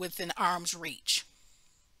they were within arm's reach.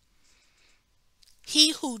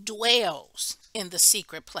 He who dwells in the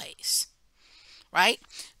secret place, right?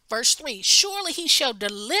 Verse 3, surely he shall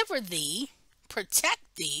deliver thee,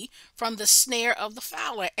 protect thee from the snare of the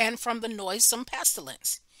fowler and from the noisome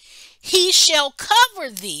pestilence. He shall cover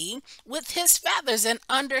thee with his feathers, and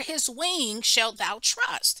under his wings shalt thou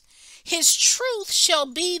trust. His truth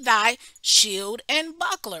shall be thy shield and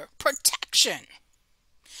buckler, protection.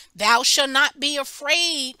 Thou shalt not be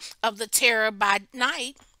afraid of the terror by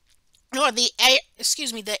night, nor the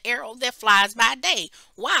arrow that flies by day.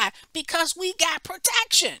 Why? Because we got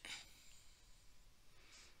protection.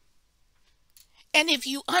 And if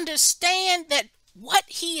you understand that what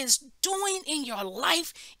he is doing in your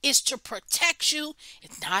life is to protect you,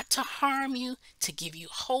 and not to harm you, to give you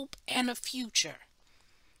hope and a future.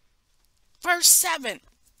 Verse 7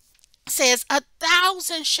 says,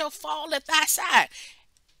 1,000 shall fall at thy side.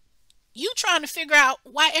 You trying to figure out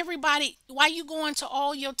why you going to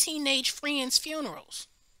all your teenage friends' funerals.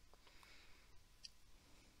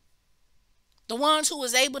 The ones who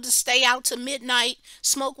was able to stay out to midnight,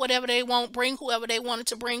 smoke whatever they want, bring whoever they wanted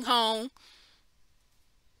to bring home.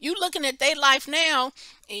 You looking at their life now,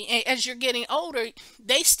 as you're getting older,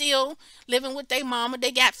 they still living with their mama.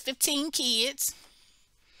 They got 15 kids.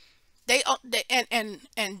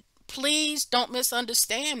 And please don't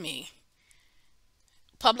misunderstand me.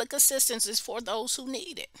 Public assistance is for those who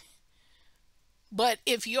need it. But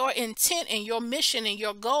if your intent and your mission and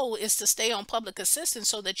your goal is to stay on public assistance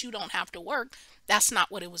so that you don't have to work, that's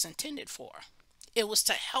not what it was intended for. It was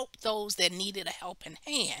to help those that needed a helping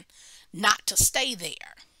hand, not to stay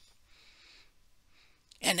there.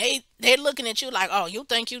 And they're looking at you like, oh, you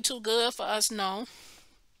think you too good for us? No,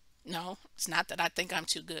 it's not that I think I'm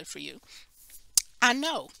too good for you. I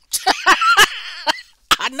know.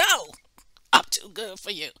 I know I'm too good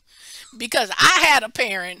for you. Because I had a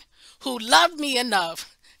parent who loved me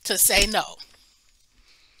enough to say no.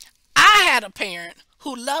 I had a parent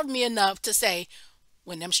who loved me enough to say,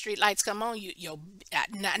 when them street lights come on, you're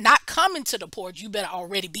not coming to the porch. You better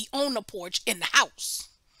already be on the porch in the house.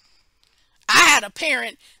 I had a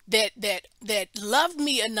parent that loved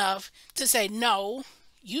me enough to say, no,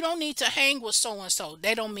 you don't need to hang with so and so.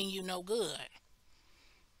 They don't mean you no good.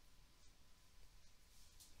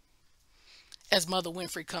 As Mother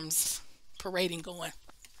Winfrey comes parading, going,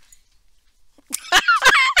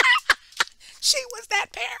 she was that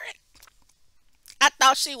parent. I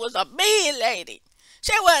thought she was a mean lady.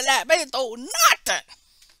 She wasn't that big through nothing.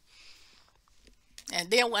 And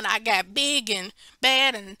then when I got big and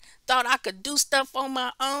bad and thought I could do stuff on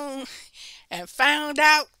my own and found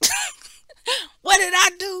out, what did I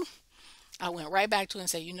do? I went right back to her and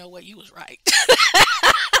said, you know what? You was right.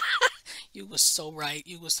 You was so right.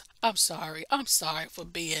 I'm sorry. I'm sorry for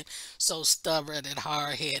being so stubborn and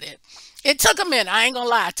hard-headed. It took a minute. I ain't gonna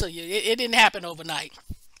lie to you. It didn't happen overnight.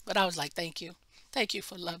 But I was like, thank you. Thank you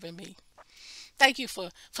for loving me. Thank you for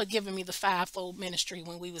giving me the fivefold ministry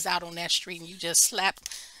when we was out on that street and you just slapped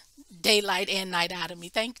daylight and night out of me.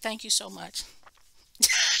 Thank you so much.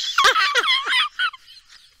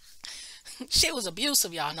 She was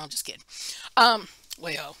abusive, y'all. No, I'm just kidding.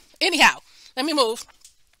 Well, anyhow, let me move.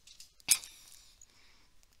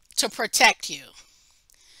 To protect you.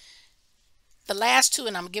 The last two,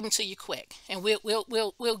 and I'm giving to you quick, and we'll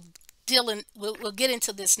get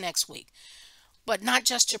into this next week. But not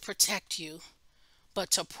just to protect you, but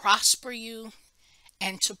to prosper you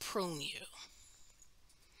and to prune you.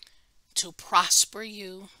 To prosper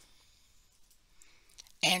you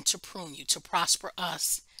and to prune you. To prosper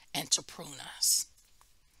us and to prune us.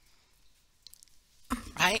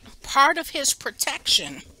 Right? Part of his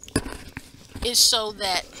protection is so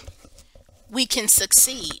that we can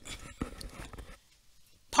succeed.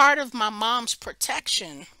 Part of my mom's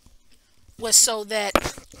protection was so that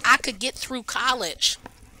I could get through college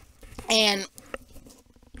and,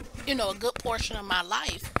 a good portion of my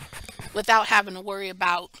life without having to worry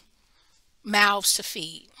about mouths to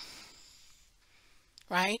feed.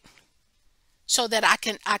 Right? So that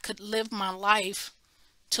I could live my life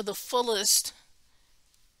to the fullest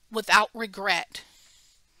without regret.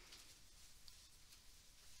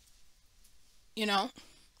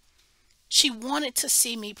 She wanted to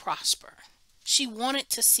see me prosper. She wanted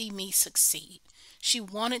to see me succeed. She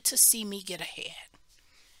wanted to see me get ahead.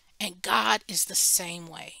 And God is the same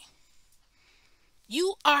way.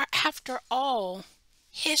 You are, after all,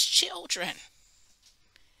 His children.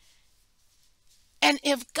 And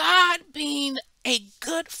if God, being a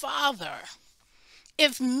good father,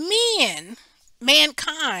 if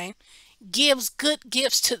mankind, gives good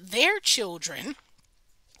gifts to their children,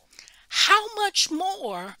 how much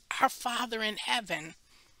more our Father in heaven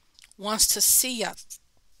wants to see us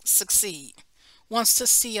succeed, wants to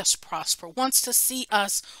see us prosper, wants to see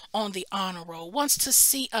us on the honor roll, wants to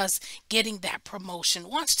see us getting that promotion,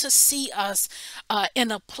 wants to see us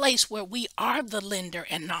in a place where we are the lender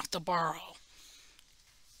and not the borrower.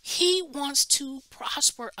 He wants to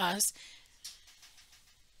prosper us,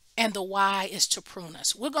 and the why is to prune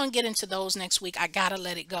us. We're going to get into those next week. I got to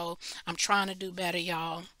let it go. I'm trying to do better,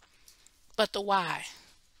 y'all. But the why,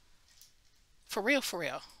 for real, for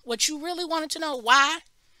real. What you really wanted to know, why?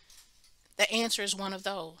 The answer is one of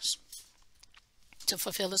those. To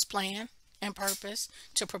fulfill His plan and purpose,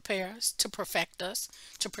 to prepare us, to perfect us,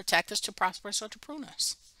 to protect us, to prosper us, or to prune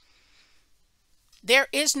us. There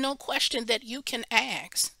is no question that you can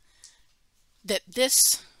ask that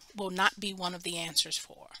this will not be one of the answers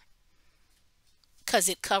for, because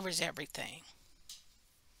it covers everything.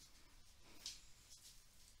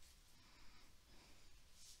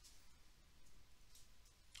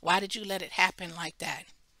 Why did you let it happen like that?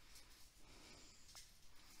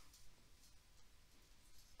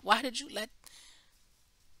 Why did you let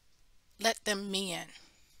them men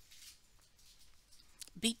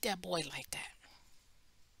beat that boy like that?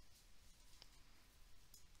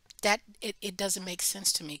 It doesn't make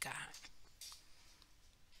sense to me, God.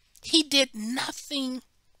 He did nothing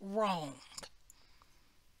wrong,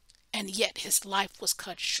 and yet his life was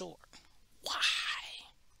cut short. Why?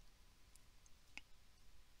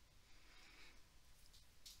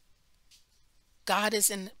 God is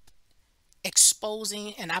in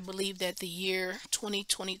exposing, and I believe that the year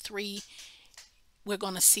 2023, we're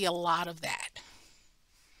going to see a lot of that.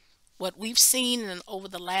 What we've seen over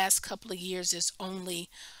the last couple of years is only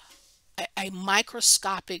a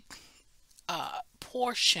microscopic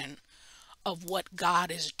portion of what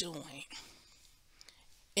God is doing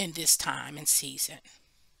in this time and season.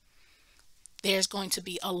 There's going to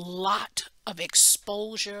be a lot of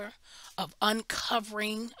exposure, of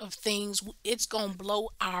uncovering of things. It's going to blow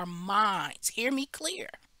our minds. Hear me clear.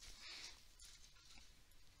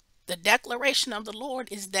 The declaration of the Lord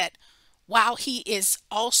is that while He is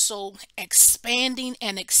also expanding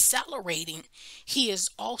and accelerating, He is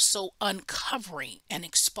also uncovering and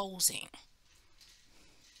exposing.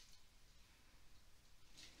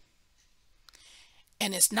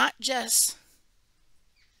 And it's not just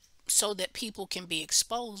so that people can be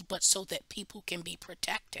exposed, but so that people can be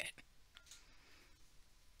protected.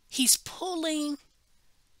 He's pulling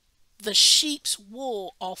the sheep's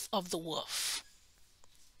wool off of the wolf.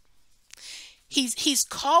 He's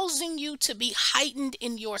causing you to be heightened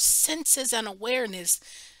in your senses and awareness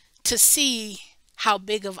to see how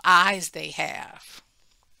big of eyes they have,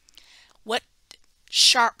 what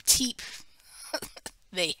sharp teeth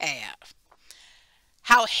they have,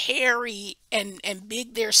 how hairy and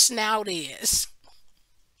big their snout is,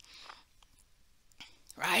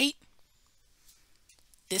 right?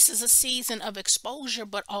 This is a season of exposure,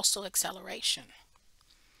 but also acceleration.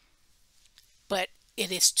 But it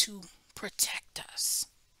is to protect us.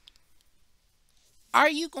 Are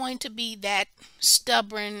you going to be that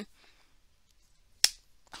stubborn,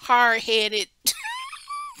 hard-headed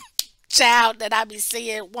child that I be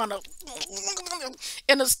seeing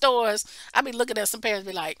in the stores? I be looking at some parents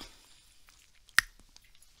be like,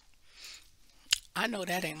 I know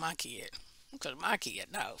that ain't my kid, because my kid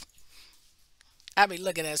knows. I be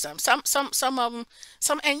looking at some of them,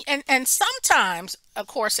 and sometimes, of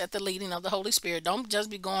course, at the leading of the Holy Spirit. Don't just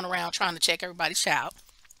be going around trying to check everybody's child.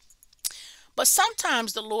 But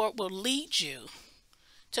sometimes the Lord will lead you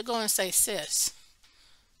to go and say, sis,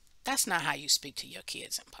 that's not how you speak to your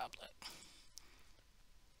kids in public.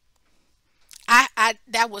 I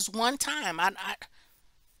that was one time.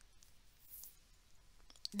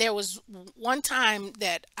 There was one time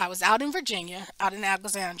that I was out in Virginia, out in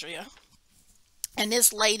Alexandria, and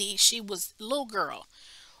this lady, she was a little girl,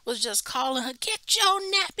 was just calling her, get your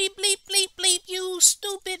nappy bleep bleep bleep, you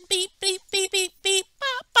stupid beep beep beep beep beep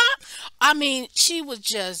bop bop. I mean, she was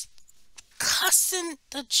just cussing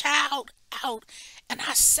the child out, and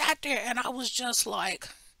I sat there and I was just like,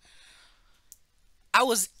 I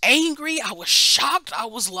was angry, I was shocked, I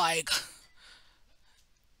was like,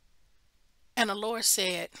 and the Lord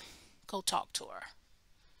said, go talk to her.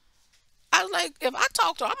 I was like, if I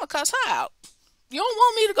talk to her, I'm gonna cuss her out. You don't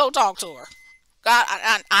want me to go talk to her. God,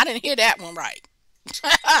 I didn't hear that one right.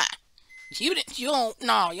 You didn't. You don't.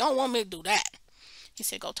 No, you don't want me to do that. He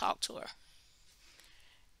said, go talk to her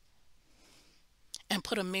and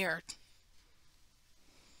put a mirror,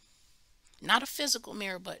 not a physical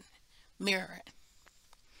mirror, but mirror it.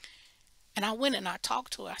 And I went and I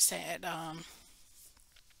talked to her. I said,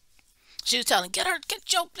 she was telling, get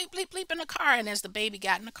Joe, bleep, bleep, bleep in the car. And as the baby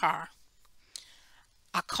got in the car,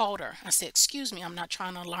 I called her. I said, excuse me, I'm not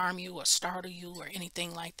trying to alarm you or startle you or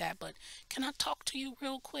anything like that, but can I talk to you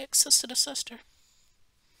real quick, sister to sister?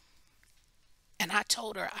 And I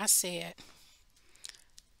told her, I said,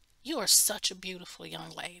 you are such a beautiful young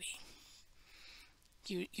lady.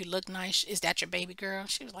 You look nice. Is that your baby girl?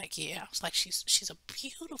 She was like, yeah. I was like, she's a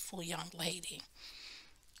beautiful young lady.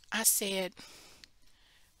 I said,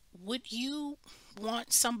 would you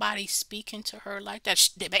want somebody speaking to her like that?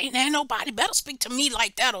 Ain't nobody better speak to me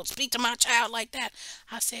like that or speak to my child like that.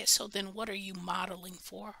 I said, so then what are you modeling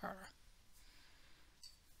for her?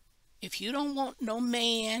 If you don't want no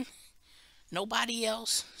man, nobody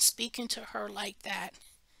else speaking to her like that,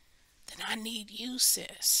 then I need you,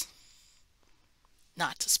 sis,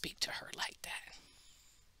 not to speak to her like that.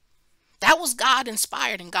 That was God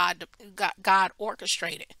inspired and God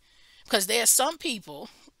orchestrated. Because there's some people,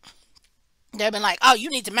 they've been like, oh, you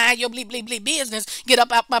need to mind your bleep bleep bleep business. Get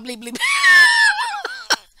up out my bleep bleep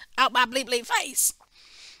out my bleep bleep face.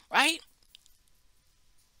 Right?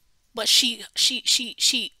 But she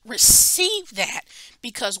received that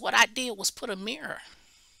because what I did was put a mirror.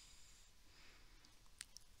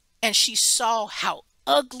 And she saw how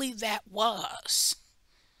ugly that was.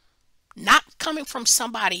 Not coming from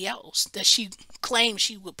somebody else that she claimed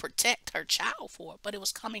she would protect her child for, but it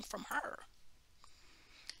was coming from her.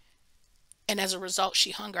 And as a result,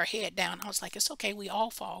 she hung her head down. I was like, it's okay. We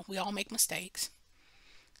all fall. We all make mistakes.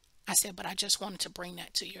 I said, but I just wanted to bring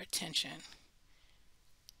that to your attention.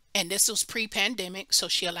 And this was pre-pandemic, so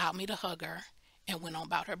she allowed me to hug her and went on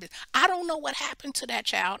about her business. I don't know what happened to that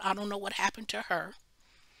child. I don't know what happened to her.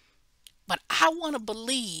 But I want to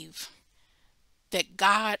believe that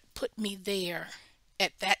God put me there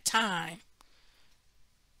at that time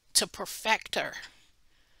to perfect her,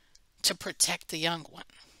 to protect the young one.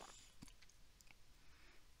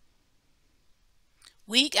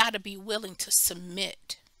 We got to be willing to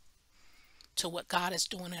submit to what God is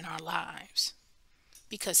doing in our lives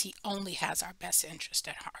because he only has our best interest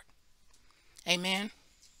at heart. Amen.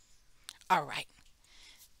 All right.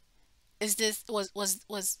 Is this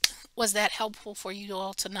was that helpful for you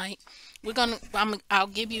all tonight? I'll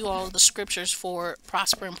give you all the scriptures for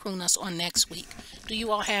Prosper and Prune Us on next week. Do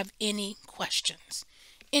you all have any questions?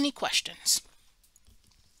 Any questions?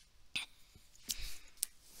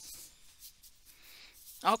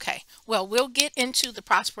 Okay. Well, we'll get into the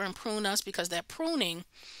Prosper and Prune Us because that pruning,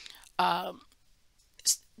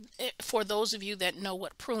 for those of you that know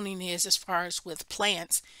what pruning is as far as with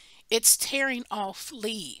plants, it's tearing off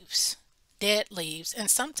leaves, dead leaves, and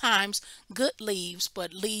sometimes good leaves,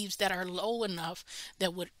 but leaves that are low enough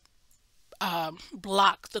that would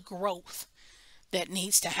block the growth that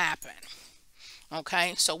needs to happen.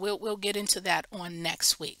 Okay, so we'll get into that on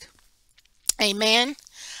next week. Amen.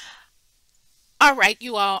 All right,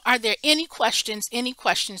 you all, are there any questions? Any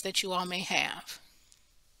questions that you all may have?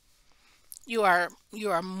 You are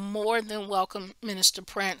more than welcome, Minister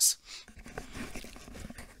Prince.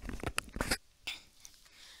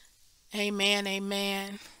 Amen,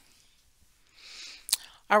 amen.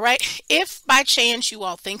 All right. If by chance you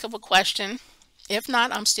all think of a question, if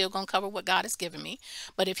not, I'm still going to cover what God has given me.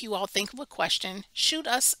 But if you all think of a question, shoot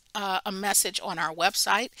us a message on our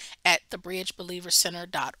website at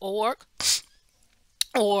thebridgebelievercenter.org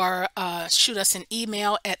or shoot us an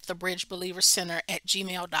email at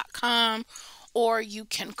thebridgebelievercenter@gmail.com, or you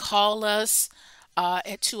can call us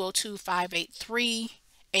at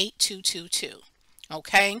 202-583-8222.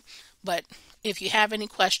 Okay? But if you have any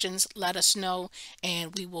questions, let us know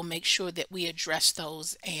and we will make sure that we address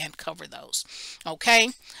those and cover those. Okay?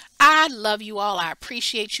 I love you all. I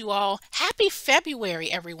appreciate you all. Happy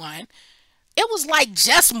February, everyone. It was like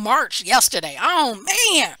just March yesterday. Oh,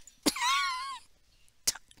 man.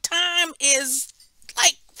 Time is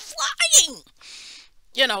like flying,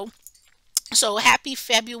 you know. So happy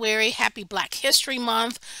February, happy Black History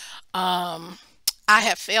Month. I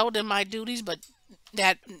have failed in my duties, but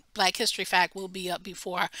that Black History Fact will be up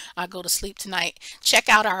before I go to sleep tonight. Check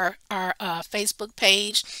out our Facebook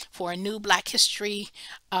page for a new Black History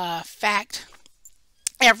Fact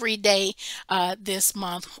every day this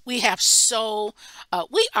month. We have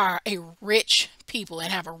we are a rich people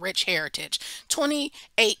and have a rich heritage.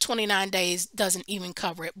 28, 29 days doesn't even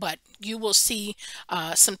cover it, but you will see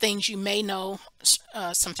some things you may know,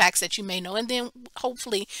 some facts that you may know, and then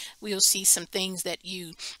hopefully we'll see some things that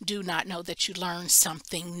you do not know, that you learn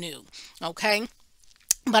something new. Okay.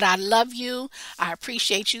 But I love you. I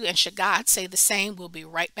appreciate you. And should God say the same, we'll be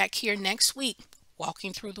right back here next week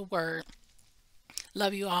walking through the word.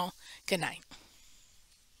 Love you all. Good night.